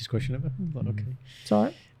most racist question ever. But okay. It's all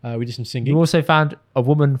right. We did some You singing. also found a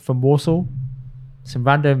woman from Warsaw. Some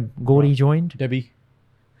random Gordy Right. joined. Debbie.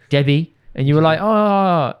 Debbie. And you were like,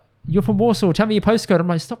 oh, you're from Warsaw. Tell me your postcode. I'm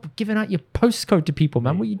like, stop giving out your postcode to people,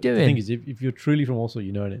 man. What are you The thing doing? is, if you're truly from Warsaw,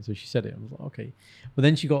 you know it. So she said it. I was like, okay. But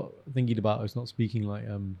then she got thinking about us not speaking like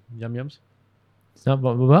yum yums. It's not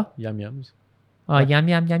blah, blah, blah. Yum yums. Oh, yum,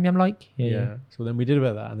 like. Yeah. So then we did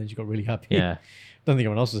about that, and then she got really happy. Yeah. Don't think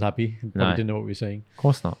everyone else was happy. Probably No. didn't know what we were saying. Of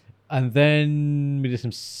course not. And then we did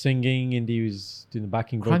some singing. Indy was doing the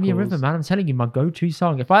backing vocals. Cry Me a River, man. I'm telling you, my go-to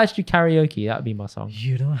song. If I had to do karaoke, that would be my song.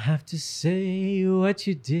 You don't have to say what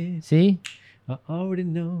you did. See? I already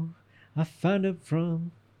know. I found it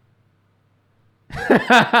from. It's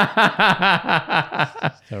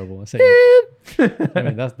terrible. I say. I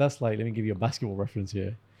mean, that's like. Let me give you a basketball reference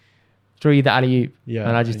here. Threw you the alley-oop, Yeah.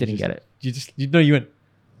 and I just didn't get it. You know you went.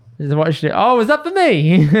 Just watched it. Oh, was that for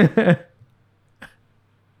me?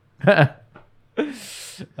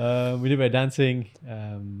 We did a bit of dancing.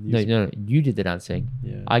 No, you did the dancing.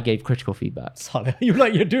 Yeah. I gave critical feedback. Sorry. You're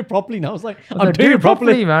like, you do it properly now. I was like, I was I'm like, doing do it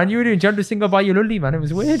properly. man. You were doing Jandra Single by your lully, man. It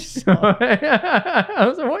was weird. I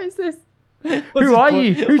was like, what is this? Who are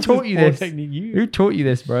you? Who What's taught you poor this? technique? You. Who taught you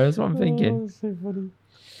this, bro? That's what I'm thinking. Oh, so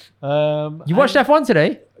funny. You watched F1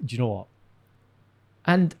 today? Do you know what?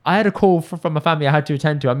 And I had a call from a family I had to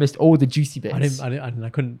attend to. I missed all the juicy bits. I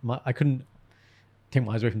couldn't take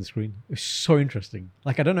my eyes away from the screen. It was so interesting.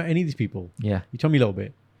 Like, I don't know any of these people. Yeah. You tell me a little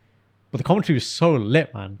bit. But the commentary was so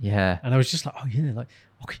lit, man. Yeah. And I was just like, oh, yeah, like,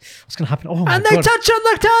 okay, what's going to happen? Oh, my And they God. touch on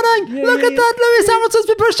the turning. Yeah, Look yeah, at that. Lewis Hamilton's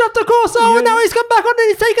been pushed up the course. Oh, and Yeah. now he's come back on and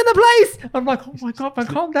he's taken the place. I'm like, oh my God, man,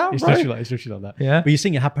 calm down, It's bro. literally like that. Yeah. But you're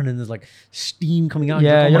seeing it happen and there's like steam coming out.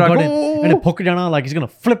 Yeah, And you're you're like, like, oh my God. "Oh." And then Pocoyana, like, he's going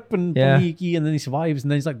to flip and Yeah. and then he survives.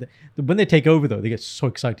 And then he's like, when they take over, though, they get so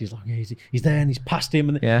excited. He's like, yeah, he's there and he's past him.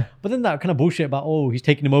 And Yeah. But then that kind of bullshit about, oh, he's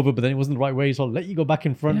taking him over, but then it wasn't the right way. So I'll let you go back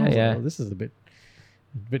in front. Yeah, I was yeah. like, oh, this is a bit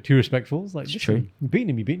too respectful. It's like, It's listen, true. You're beating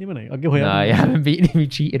him, innit? I'll go ahead. No, you haven't beaten him. You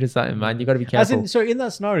cheated or something, man. You got to be As careful. in, so in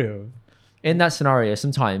that scenario, In that scenario,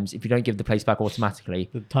 sometimes if you don't give the place back automatically,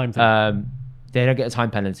 the time thing. they don't get a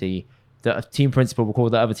time penalty. The team principal will call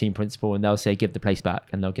the other team principal and they'll say, give the place back.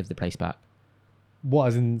 And they'll give the place back. What,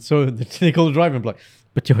 as in, so they call the driver and be like,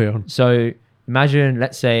 but you're on. So imagine,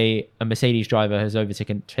 let's say a Mercedes driver has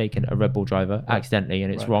taken a Red Bull driver accidentally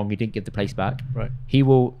and it's Right. wrong. He didn't give the place back. Right.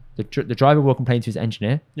 The driver will complain to his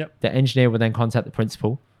engineer. Yep. The engineer will then contact the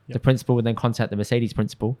principal. Yep. The principal will then contact the Mercedes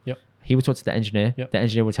principal. Yep. He will talk to the engineer. Yep. The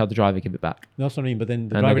engineer will tell the driver, give it back. That's what I mean. But then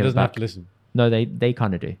the And they'll driver give it doesn't have back. to listen. No, they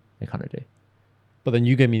kind of do. They kind of do. But then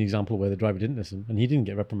you gave me an example where the driver didn't listen and he didn't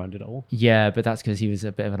get reprimanded at all. Yeah, but that's because he was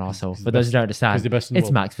a bit of an arsehole. he's For the those best- who don't understand, he's the best in the it's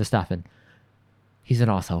world. Max Verstappen. He's an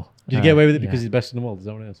arsehole. Did you get away with it yeah. because he's best in the world? Is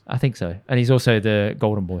that what it is? I think so. And he's also the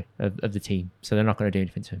golden boy of the team. So they're not going to do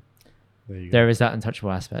anything to him. There you go. There is that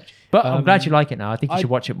untouchable aspect. But I'm glad you like it now. I think you I- should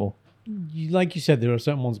watch it more. Like you said, there are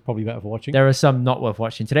certain ones probably better for watching. There are some not worth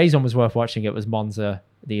watching. Today's one was worth watching. It was Monza,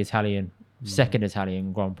 the Italian, second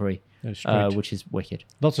Italian Grand Prix, Yeah, straight. which is wicked.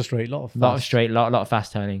 Lots of straight, lot of Lot of fast. straight, lot of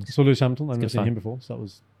fast turnings. So Lewis Hamilton, I've never good seen fun. him before, so that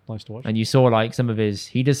was nice to watch. And you saw like some of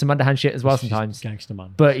he does some underhand shit as well He's sometimes. gangster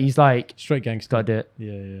man. But he's like, Straight gangster. got to do it.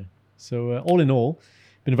 Yeah. So all in all,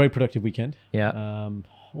 been a very productive weekend. Yeah.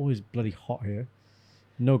 Always bloody hot here.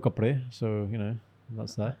 No capre, so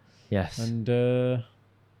that's that. Yes. And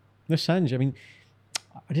no Sanj. I mean,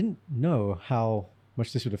 I didn't know how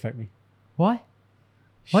much this would affect me. Why?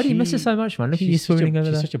 Why do you miss her so much, man? Look at you swooning over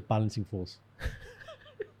She's there. such a balancing force.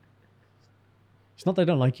 It's not that I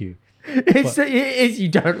don't like you. It is you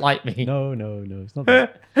don't like me. No, it's not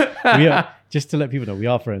that. We are, just to let people know, we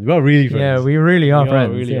are friends. We are really friends. Yeah, we really are We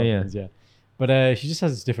friends. really are yeah. friends, yeah. But she just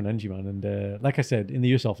has this different energy, man. And like I said, in the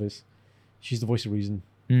US office, she's the voice of reason.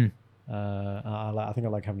 Mm. I think I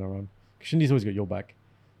like having her around. Shindy's always got your back.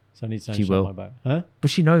 So I need to She have will. my back. Huh?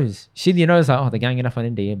 But she knows. She knows like, oh, they're ganging up on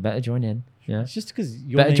Indy. Better join in. Yeah. It's just because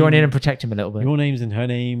Better join in and protect him a little bit. your name's in her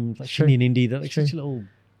name, like True. Shindy and Indy. They're like True. such a little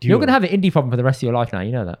duo. You're gonna have an Indy problem for the rest of your life now.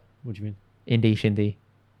 You know that. What do you mean? Indy, Shindy.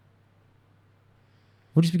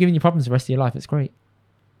 We'll just be giving you problems the rest of your life. It's great.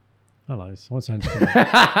 I like this. I want Sanj to come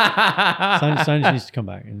back. Sanj needs to come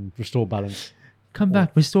back and restore balance. Come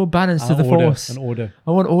back. Restore balance to the order, force. An order.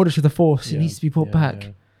 I want order to the force. It Yeah, needs to be brought yeah, back.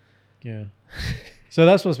 Yeah. So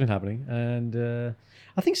that's what's been happening. And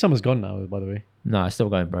I think summer's gone now, by the way. No, it's still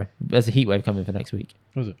going, bro. There's a heat wave coming for next week.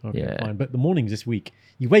 Was it? Okay, Yeah. fine. But the mornings this week,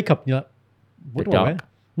 you wake up and you're like, what Bit do I wear? dark.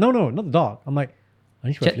 No, not the dark. I'm like, I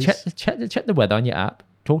need to wear Check the weather on your app.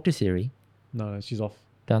 Talk to Siri. No, she's off.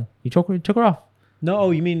 Done. You took her off. No,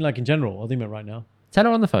 oh, you mean like in general? I think meant right now. Tell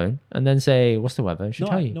her on the phone and then say, what's the weather? She'll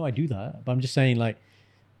No, tell you. I do that. But I'm just saying, like,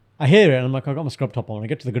 I hear it and I'm like, I got my scrub top on. I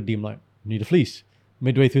get to the good D, I'm like, need a fleece.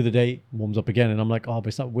 Midway through the day, warms up again. And I'm like, oh, but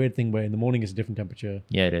it's that weird thing where in the morning it's a different temperature.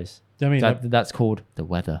 Yeah, it is. Do you know what I mean? That's called the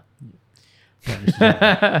weather. All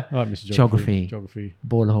right, Mr. Geography. Geography.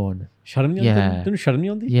 Bullhorn. Sharam Yeah. Don't sharam me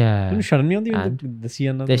on the? Yeah. Don't sharam me on the? And The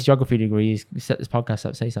CN. This geography degree is set this podcast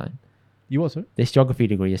up. Say something. You what, sir? This geography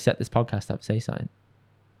degree has set this podcast up. Say something.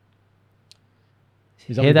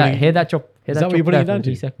 Is that Hear what that? you're Hear that job? Hear is that that what you're job putting there it for down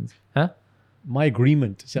 3 to? seconds? Huh? My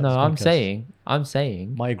agreement to set No, this I'm podcast.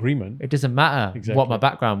 saying. My agreement. It doesn't matter Exactly. what my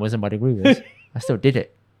background was and my degree was. I still did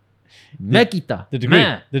it. Mequita. The degree.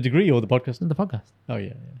 Man. The degree or the podcast? On the podcast. Oh,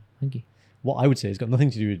 yeah. Thank you. What I would say it's got nothing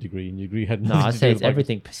to do with degree, and your degree had No, nothing I'd to say do it's with the podcast.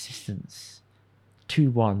 everything. Persistence.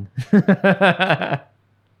 2-1.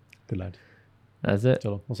 Good lad. That's it.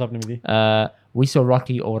 Chalo. What's happening with you? We saw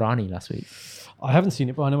Rocky Orani last week. I haven't seen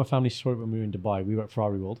it, but I know my family saw it when we were in Dubai. We were at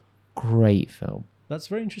Ferrari World. Great film. That's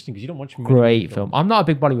very interesting because you don't watch many Great films. film. I'm not a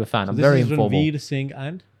big Bollywood fan. So I'm this very is informal. Ranveer Singh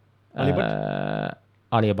and Ali Bhatt.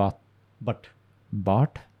 Alia Bhatt. But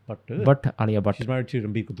But Alia Bhatt. she's married to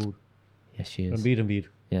Ranbir Kapoor. Yes, she is. Ranbir.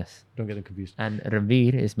 Yes. Don't get them confused. And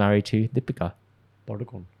Ranveer is married to Deepika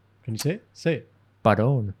Padukone. Can you say it? Say it.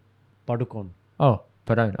 Padone. Padukone. Oh,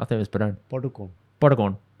 Padone. I thought it was Padone. Padukone.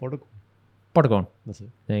 Padone. Padukone. Padone. That's it.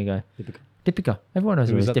 There you go. Deepika. Deepika. Everyone knows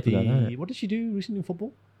Who it was was at Deepika, don't it? what did she do recently in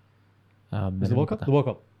football? I Was don't the know World Cup? about The World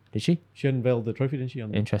Cup. that. Did she? She unveiled the trophy, didn't she?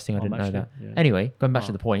 Interesting. I on didn't know match day? that. Yeah. Anyway, going back to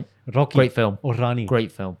Ah. the point. Rocky. Great film. Or Rani.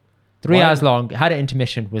 Great film. 3 Why- hours long. Had an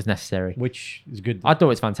intermission. Was necessary. Which is good. I thought it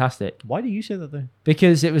was fantastic Why do you say that though?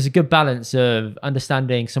 because it was a good balance of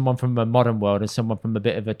understanding someone from a modern world and someone from a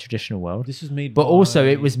bit of a traditional world. This was made But also, by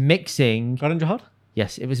it was mixing. Karan Johar?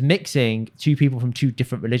 Yes, it was mixing two people from two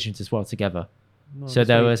different religions as well together. No, So that's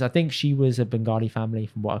there right. was, I think she was a Bengali family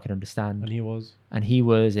from what I could understand, And he was. and he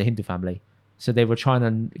was a Hindu family. So they were trying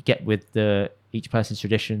to get with each person's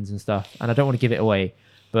traditions and stuff. And I don't want to give it away,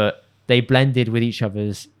 but they blended with each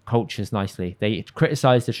other's cultures nicely. They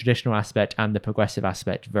criticized the traditional aspect and the progressive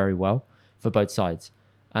aspect very well for both sides.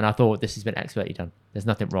 And I thought this has been expertly done. There's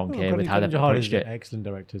nothing wrong here with how Karan they've Johar approached is it. an excellent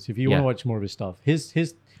director. So if you Yeah. want to watch more of his stuff, his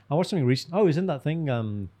I watched something recent. Oh, he's in that thing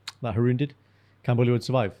that Haroon did. Can Bollywood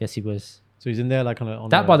Survive? Yes, he was. So he's in there like on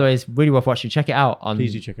That, by the way, is really worth watching. Check it out on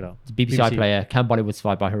Please do check it out. the BBC iPlayer. Can Bollywood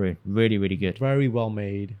Survive by Haroon. Really, really good. Very well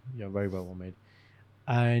made. Yeah, very well made.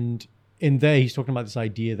 And in there, he's talking about this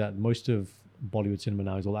idea that most of Bollywood cinema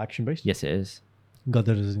now is all action based. Yes, it is.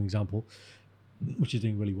 Gadar is an example, which is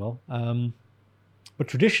doing really well. But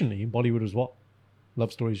traditionally, Bollywood was what?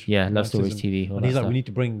 Love stories. Yeah, love stories, romanticism. TV. All And that he's like, stuff. we need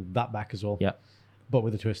to bring that back as well. Yeah. But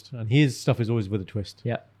with a twist. And his stuff is always with a twist.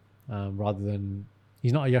 Yeah. Rather than,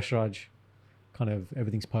 he's not a Yash Raj, kind of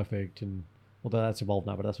everything's perfect. And although that's evolved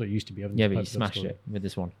now, but that's what it used to be. Yeah, but he Everything's perfect, smashed love it with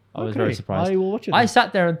this one. I story. was very Okay, surprised. I will watch it. I then.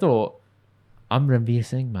 sat there and thought, I'm Ranveer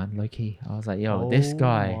Singh, man, low key. I was like, yo, this Oh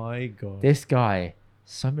guy, my God.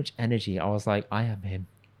 so much energy. I was like, I am him.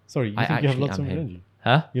 Sorry, you I think you have actually lots am of him. energy?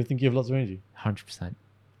 Huh? You think you have lots of energy? 100%.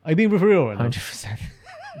 Are you being for real right now? 100%.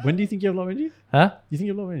 When do you think you have a lot of energy? Huh? You think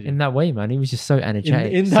you have a lot of energy? In that way, man. He was just so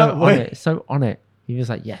energetic. in so that on way? it, so on it. He was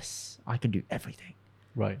like, yes, I can do everything.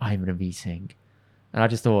 Right. I'm Ranveer Singh. And I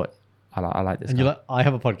just thought, I like this And guy. you're like, I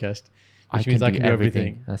have a podcast, I which can means do I can do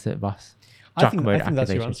everything. That's it, boss. I Jack think mode that's your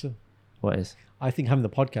activation. answer. What is? I think having the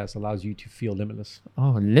podcast allows you to feel limitless.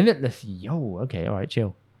 Oh, limitless. Yo, okay, all right,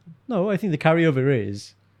 chill. No, I think the carryover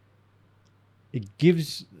is it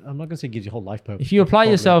gives. I'm not going to say it gives you whole life purpose. If you but apply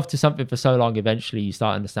probably- yourself to something for so long, eventually you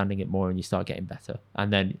start understanding it more and you start getting better.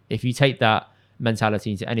 And then if you take that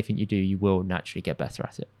mentality into anything you do, you will naturally get better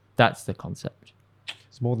at it. That's the concept.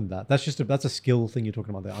 it's more than that. That's just that's a skill thing you're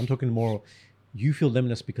talking about there. I'm talking more. You feel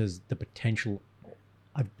limitless because the potential.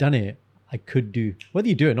 I've done it. I could do. Whether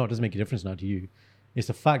you do it or not doesn't make a difference now to you. It's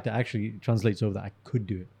the fact that actually translates over that I could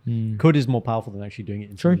do it. Could is more powerful than actually doing it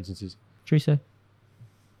in True. some instances. True, so.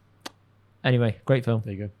 Anyway, great film.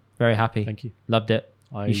 There you go. Very happy. Thank you. Loved it.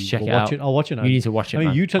 I You should check will it watch out. it. I'll watch it now. You need to watch it. I mean,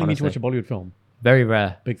 man, you telling honestly. me to watch a Bollywood film. Very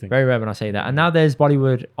rare. Big thing. Very rare when I say that. And now there's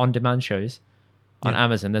Bollywood on demand shows on Yeah.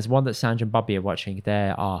 Amazon. There's one that Sanj and Bobby are watching.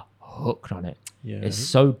 They are hooked on it. Yeah. It's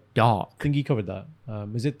so dark. Thingy covered that.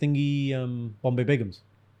 Is it Thingy Bombay Begums?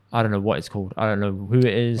 I don't know what it's called. I don't know who it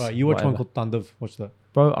is. Right, you watch whatever. one called Tandav. Watch that.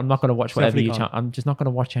 Bro, I'm not going to watch whatever Definitely you can't. I'm just not going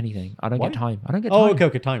to watch anything. I don't Why? get time. I don't get time. Oh,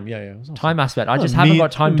 okay. Time. Yeah. It's not Time aspect. I not just a haven't mean-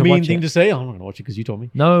 got time to mean watch thing it. to say. I'm not going to watch it because you told me.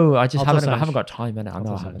 No, I just I'll tell haven't. I haven't Sanj. got time in it. I I'll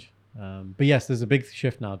know. I tell haven't. Sanj. But yes, there's a big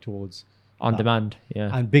shift now towards On that. demand. Yeah.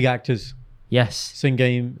 and big actors. Yes. Sacred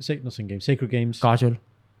Games. Sacred Games. Kajol.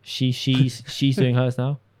 She's doing hers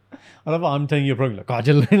now. I love how I'm telling you a program like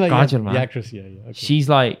Kajal. Like, Kajal, yeah, man. The actress. Yeah. Okay. She's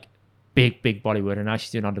like big Bollywood, and now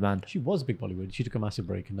she's doing on demand. She was big Bollywood. She took a massive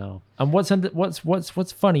break, and now And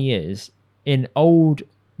what's funny is in old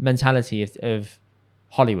mentality of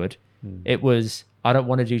Hollywood, it was I don't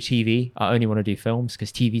want to do TV. I only want to do films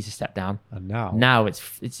because TV's a step down. and now. Now it's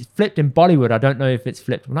flipped in Bollywood. I don't know if it's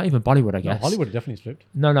flipped. Well, not even Bollywood, I No, guess. Hollywood definitely flipped.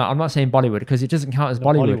 No, I'm not saying Bollywood because it doesn't count as No,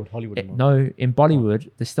 Bollywood. Hollywood It- more. no, in Bollywood,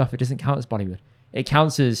 the stuff it doesn't count as Bollywood. It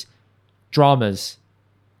counts as dramas,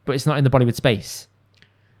 but it's not in the Bollywood space.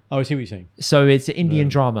 Oh, I see what you're saying. So it's an Indian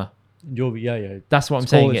The- drama. Jovi, yeah. That's what I'm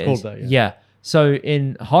It's saying. called- it it's called is. that, yeah. Yeah. So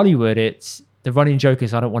in Hollywood, it's the running joke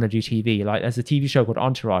is I don't want to do TV. Like there's a TV show called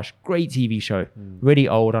Entourage, great TV show, really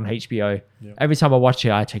old on HBO. Yeah. Every time I watch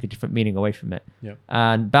it, I take a different meaning away from it. Yeah.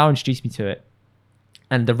 And Bao introduced me to it,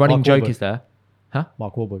 and the running Mark joke Wahlberg. is there.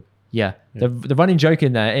 Mark Wahlberg. Yeah. Yeah. The running joke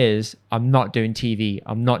in there is I'm not doing TV.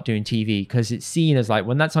 I'm not doing TV because it's seen as like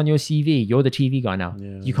when that's on your CV, you're the TV guy now.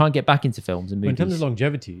 Yeah. You can't get back into films and But in movies. terms of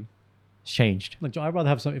longevity, It's changed. like I'd rather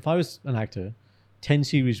have some. If I was an actor, 10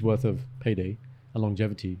 series worth of payday and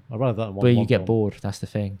longevity, I'd rather have that than one. Where you one get film. bored. That's the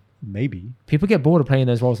thing. Maybe. People get bored of playing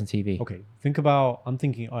those roles on TV. Okay. Think about. I'm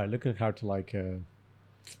thinking. All right. Look at a character like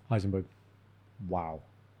Heisenberg. Wow.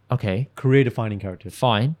 Okay, Career-defining character.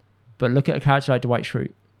 fine. But look at a character like Dwight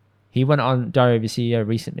Schrute. He went on Diary of a CEO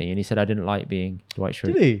recently, and he said I didn't like being Dwight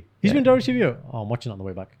Schrute. Did he? He's Yeah. been Diary CEO. Oh, I'm watching it on the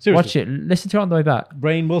way back. Seriously. Watch it. Listen to it on the way back.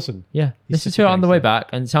 Brain Wilson. Yeah, He's listen such to a it on the way gangster. back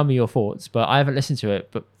and tell me your thoughts. But I haven't listened to it.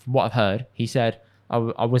 But from what I've heard, he said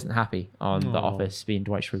I wasn't happy on The Oh. Office being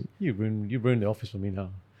Dwight Schrute. You ruined The Office for me now.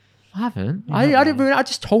 I haven't. You I haven't. didn't ruin it. I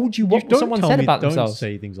just told you You what don't someone tell said me- about don't themselves.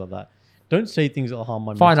 say things like that. Don't say things that'll harm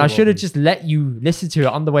my Fine, mental I should have well-being. just let you listen to it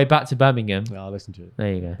on the way back to Birmingham. Yeah, I'll listen to it.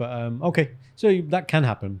 There you go. But okay, so that can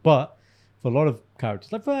happen. But for a lot of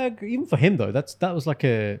characters, like even for him though, that was like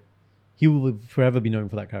he will forever be known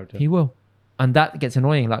for that character. He will. And that gets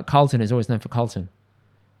annoying. Like Carlton is always known for Carlton.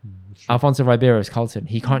 Alfonso Ribeiro is Carlton.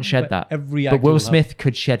 He can't shed But that. every But actor Will will Smith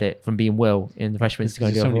could shed it from being Will in The Fresh Prince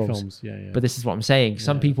There's of so many Bel-Air. films. Yeah. But this is what I'm saying.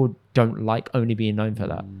 Some Yeah. people don't like only being known for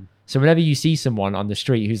that. So whenever you see someone on the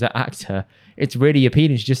street who's that actor, it's really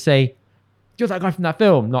appealing to just say, "You're that guy from that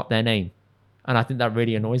film," not their name. And I think that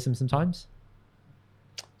really annoys them sometimes.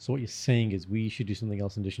 So what you're saying is we should do something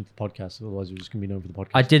else in addition to the podcast. Otherwise, we're just gonna be known for the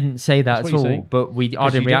podcast. I didn't say that That's at what all, you're saying. but we are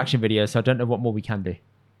Because doing you don't- reaction videos, so I don't know what more we can do.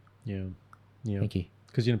 Yeah. Thank you.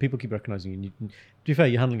 Because people keep recognizing you. To be fair,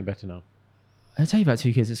 you're handling it better now. I'll tell you about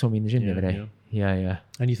two kids that saw me in the gym the Yeah, other day. Yeah.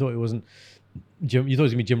 And you thought it wasn't gym. You thought it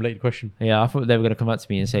was gonna be gym related question. Yeah, I thought they were going to come up to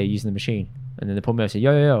me and say, using the machine. And then they pulled me over and said,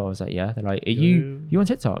 yo. I was like, yeah. They're like, are you on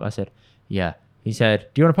TikTok? I said, yeah. He said,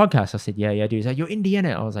 do you want a podcast? I said, yeah, I do. He's like, you're indie,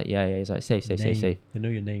 innit? I was like, yeah. He's like, safe. Name. They know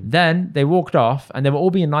your name. Then they walked off and they were all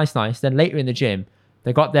being nice. Then later in the gym,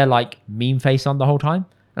 they got their like meme face on the whole time.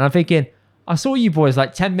 And I'm thinking, I saw you boys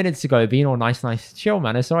like 10 minutes ago being all nice. Chill,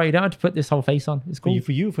 man. It's all right. You don't have to put this whole face on. It's For cool. you,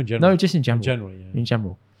 for you, or for general. No, just in general. In general, yeah. In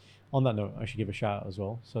general. On that note, I should give a shout out as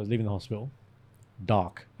well. So I was leaving the hospital,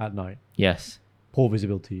 dark at night, Yes. poor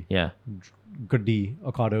visibility. Yeah. Goody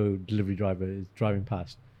Ocado delivery driver is driving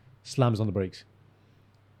past, slams on the brakes.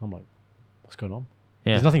 I'm like, what's going on?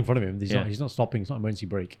 Yeah. There's nothing in front of him. Yeah. He's not stopping. It's not an emergency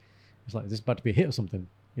brake. It's like, is this about to be a hit or something?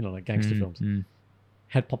 You know, like gangster films. Mm.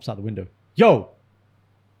 Head pops out the window. Yo!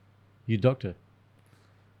 You doctor.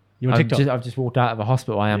 You on TikTok? I've just walked out of a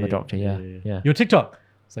hospital. I am a doctor. Yeah. You on TikTok?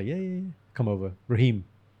 It's like, yeah. Come over. Raheem.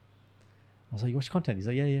 I was like, you watch content? He's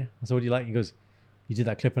like, yeah. I said, what do you like? He goes, you did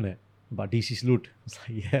that clip on it about DC Salute. I was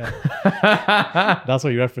like, yeah. That's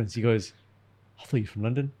what you referenced. He goes, I thought you were from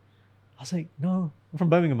London. I was like, no, I'm from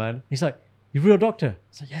Birmingham, man. He's like, you're a real doctor. I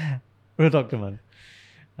was like, yeah, real doctor, man.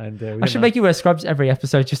 And I should make you wear scrubs every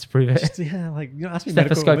episode just to prove it. Ask me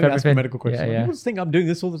Stethoscope, medical everything. questions. Yeah. People just think I'm doing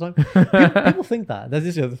this all the time. people think that. There's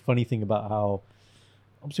this other funny thing about how,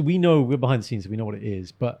 obviously, we know we're behind the scenes, so we know what it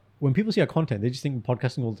is. But when people see our content, they just think we're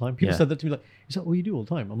podcasting all the time. People Yeah. said that to me, like, is that what you do all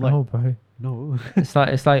the time? I'm like, Oh, bro. no. It's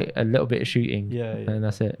like a little bit of shooting. Yeah. And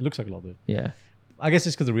that's it. It looks like a lot, though. Yeah. I guess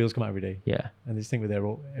it's because the reels come out every day, Yeah. and they just think we're there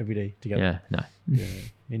every day together. Yeah. No. Yeah.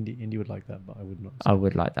 Indie would like that, but I would not. I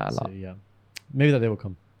would like that a So, lot. yeah, maybe that day will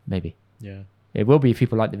come. Maybe. Yeah. It will be if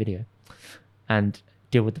people like the video and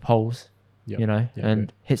deal with the polls, Yeah. you know, Yeah, and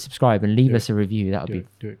do hit subscribe and leave Do us a review. That would be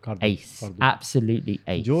do it. ace. Absolutely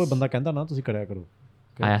ace. जो बंदा कहता ना तुसी करया करो.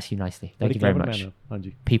 I ask you nicely. Thank बड़ी you very clever much. man है. हाँ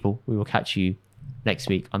जी. People, we will catch you next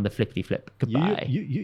week on the Flippity Flip. Goodbye. You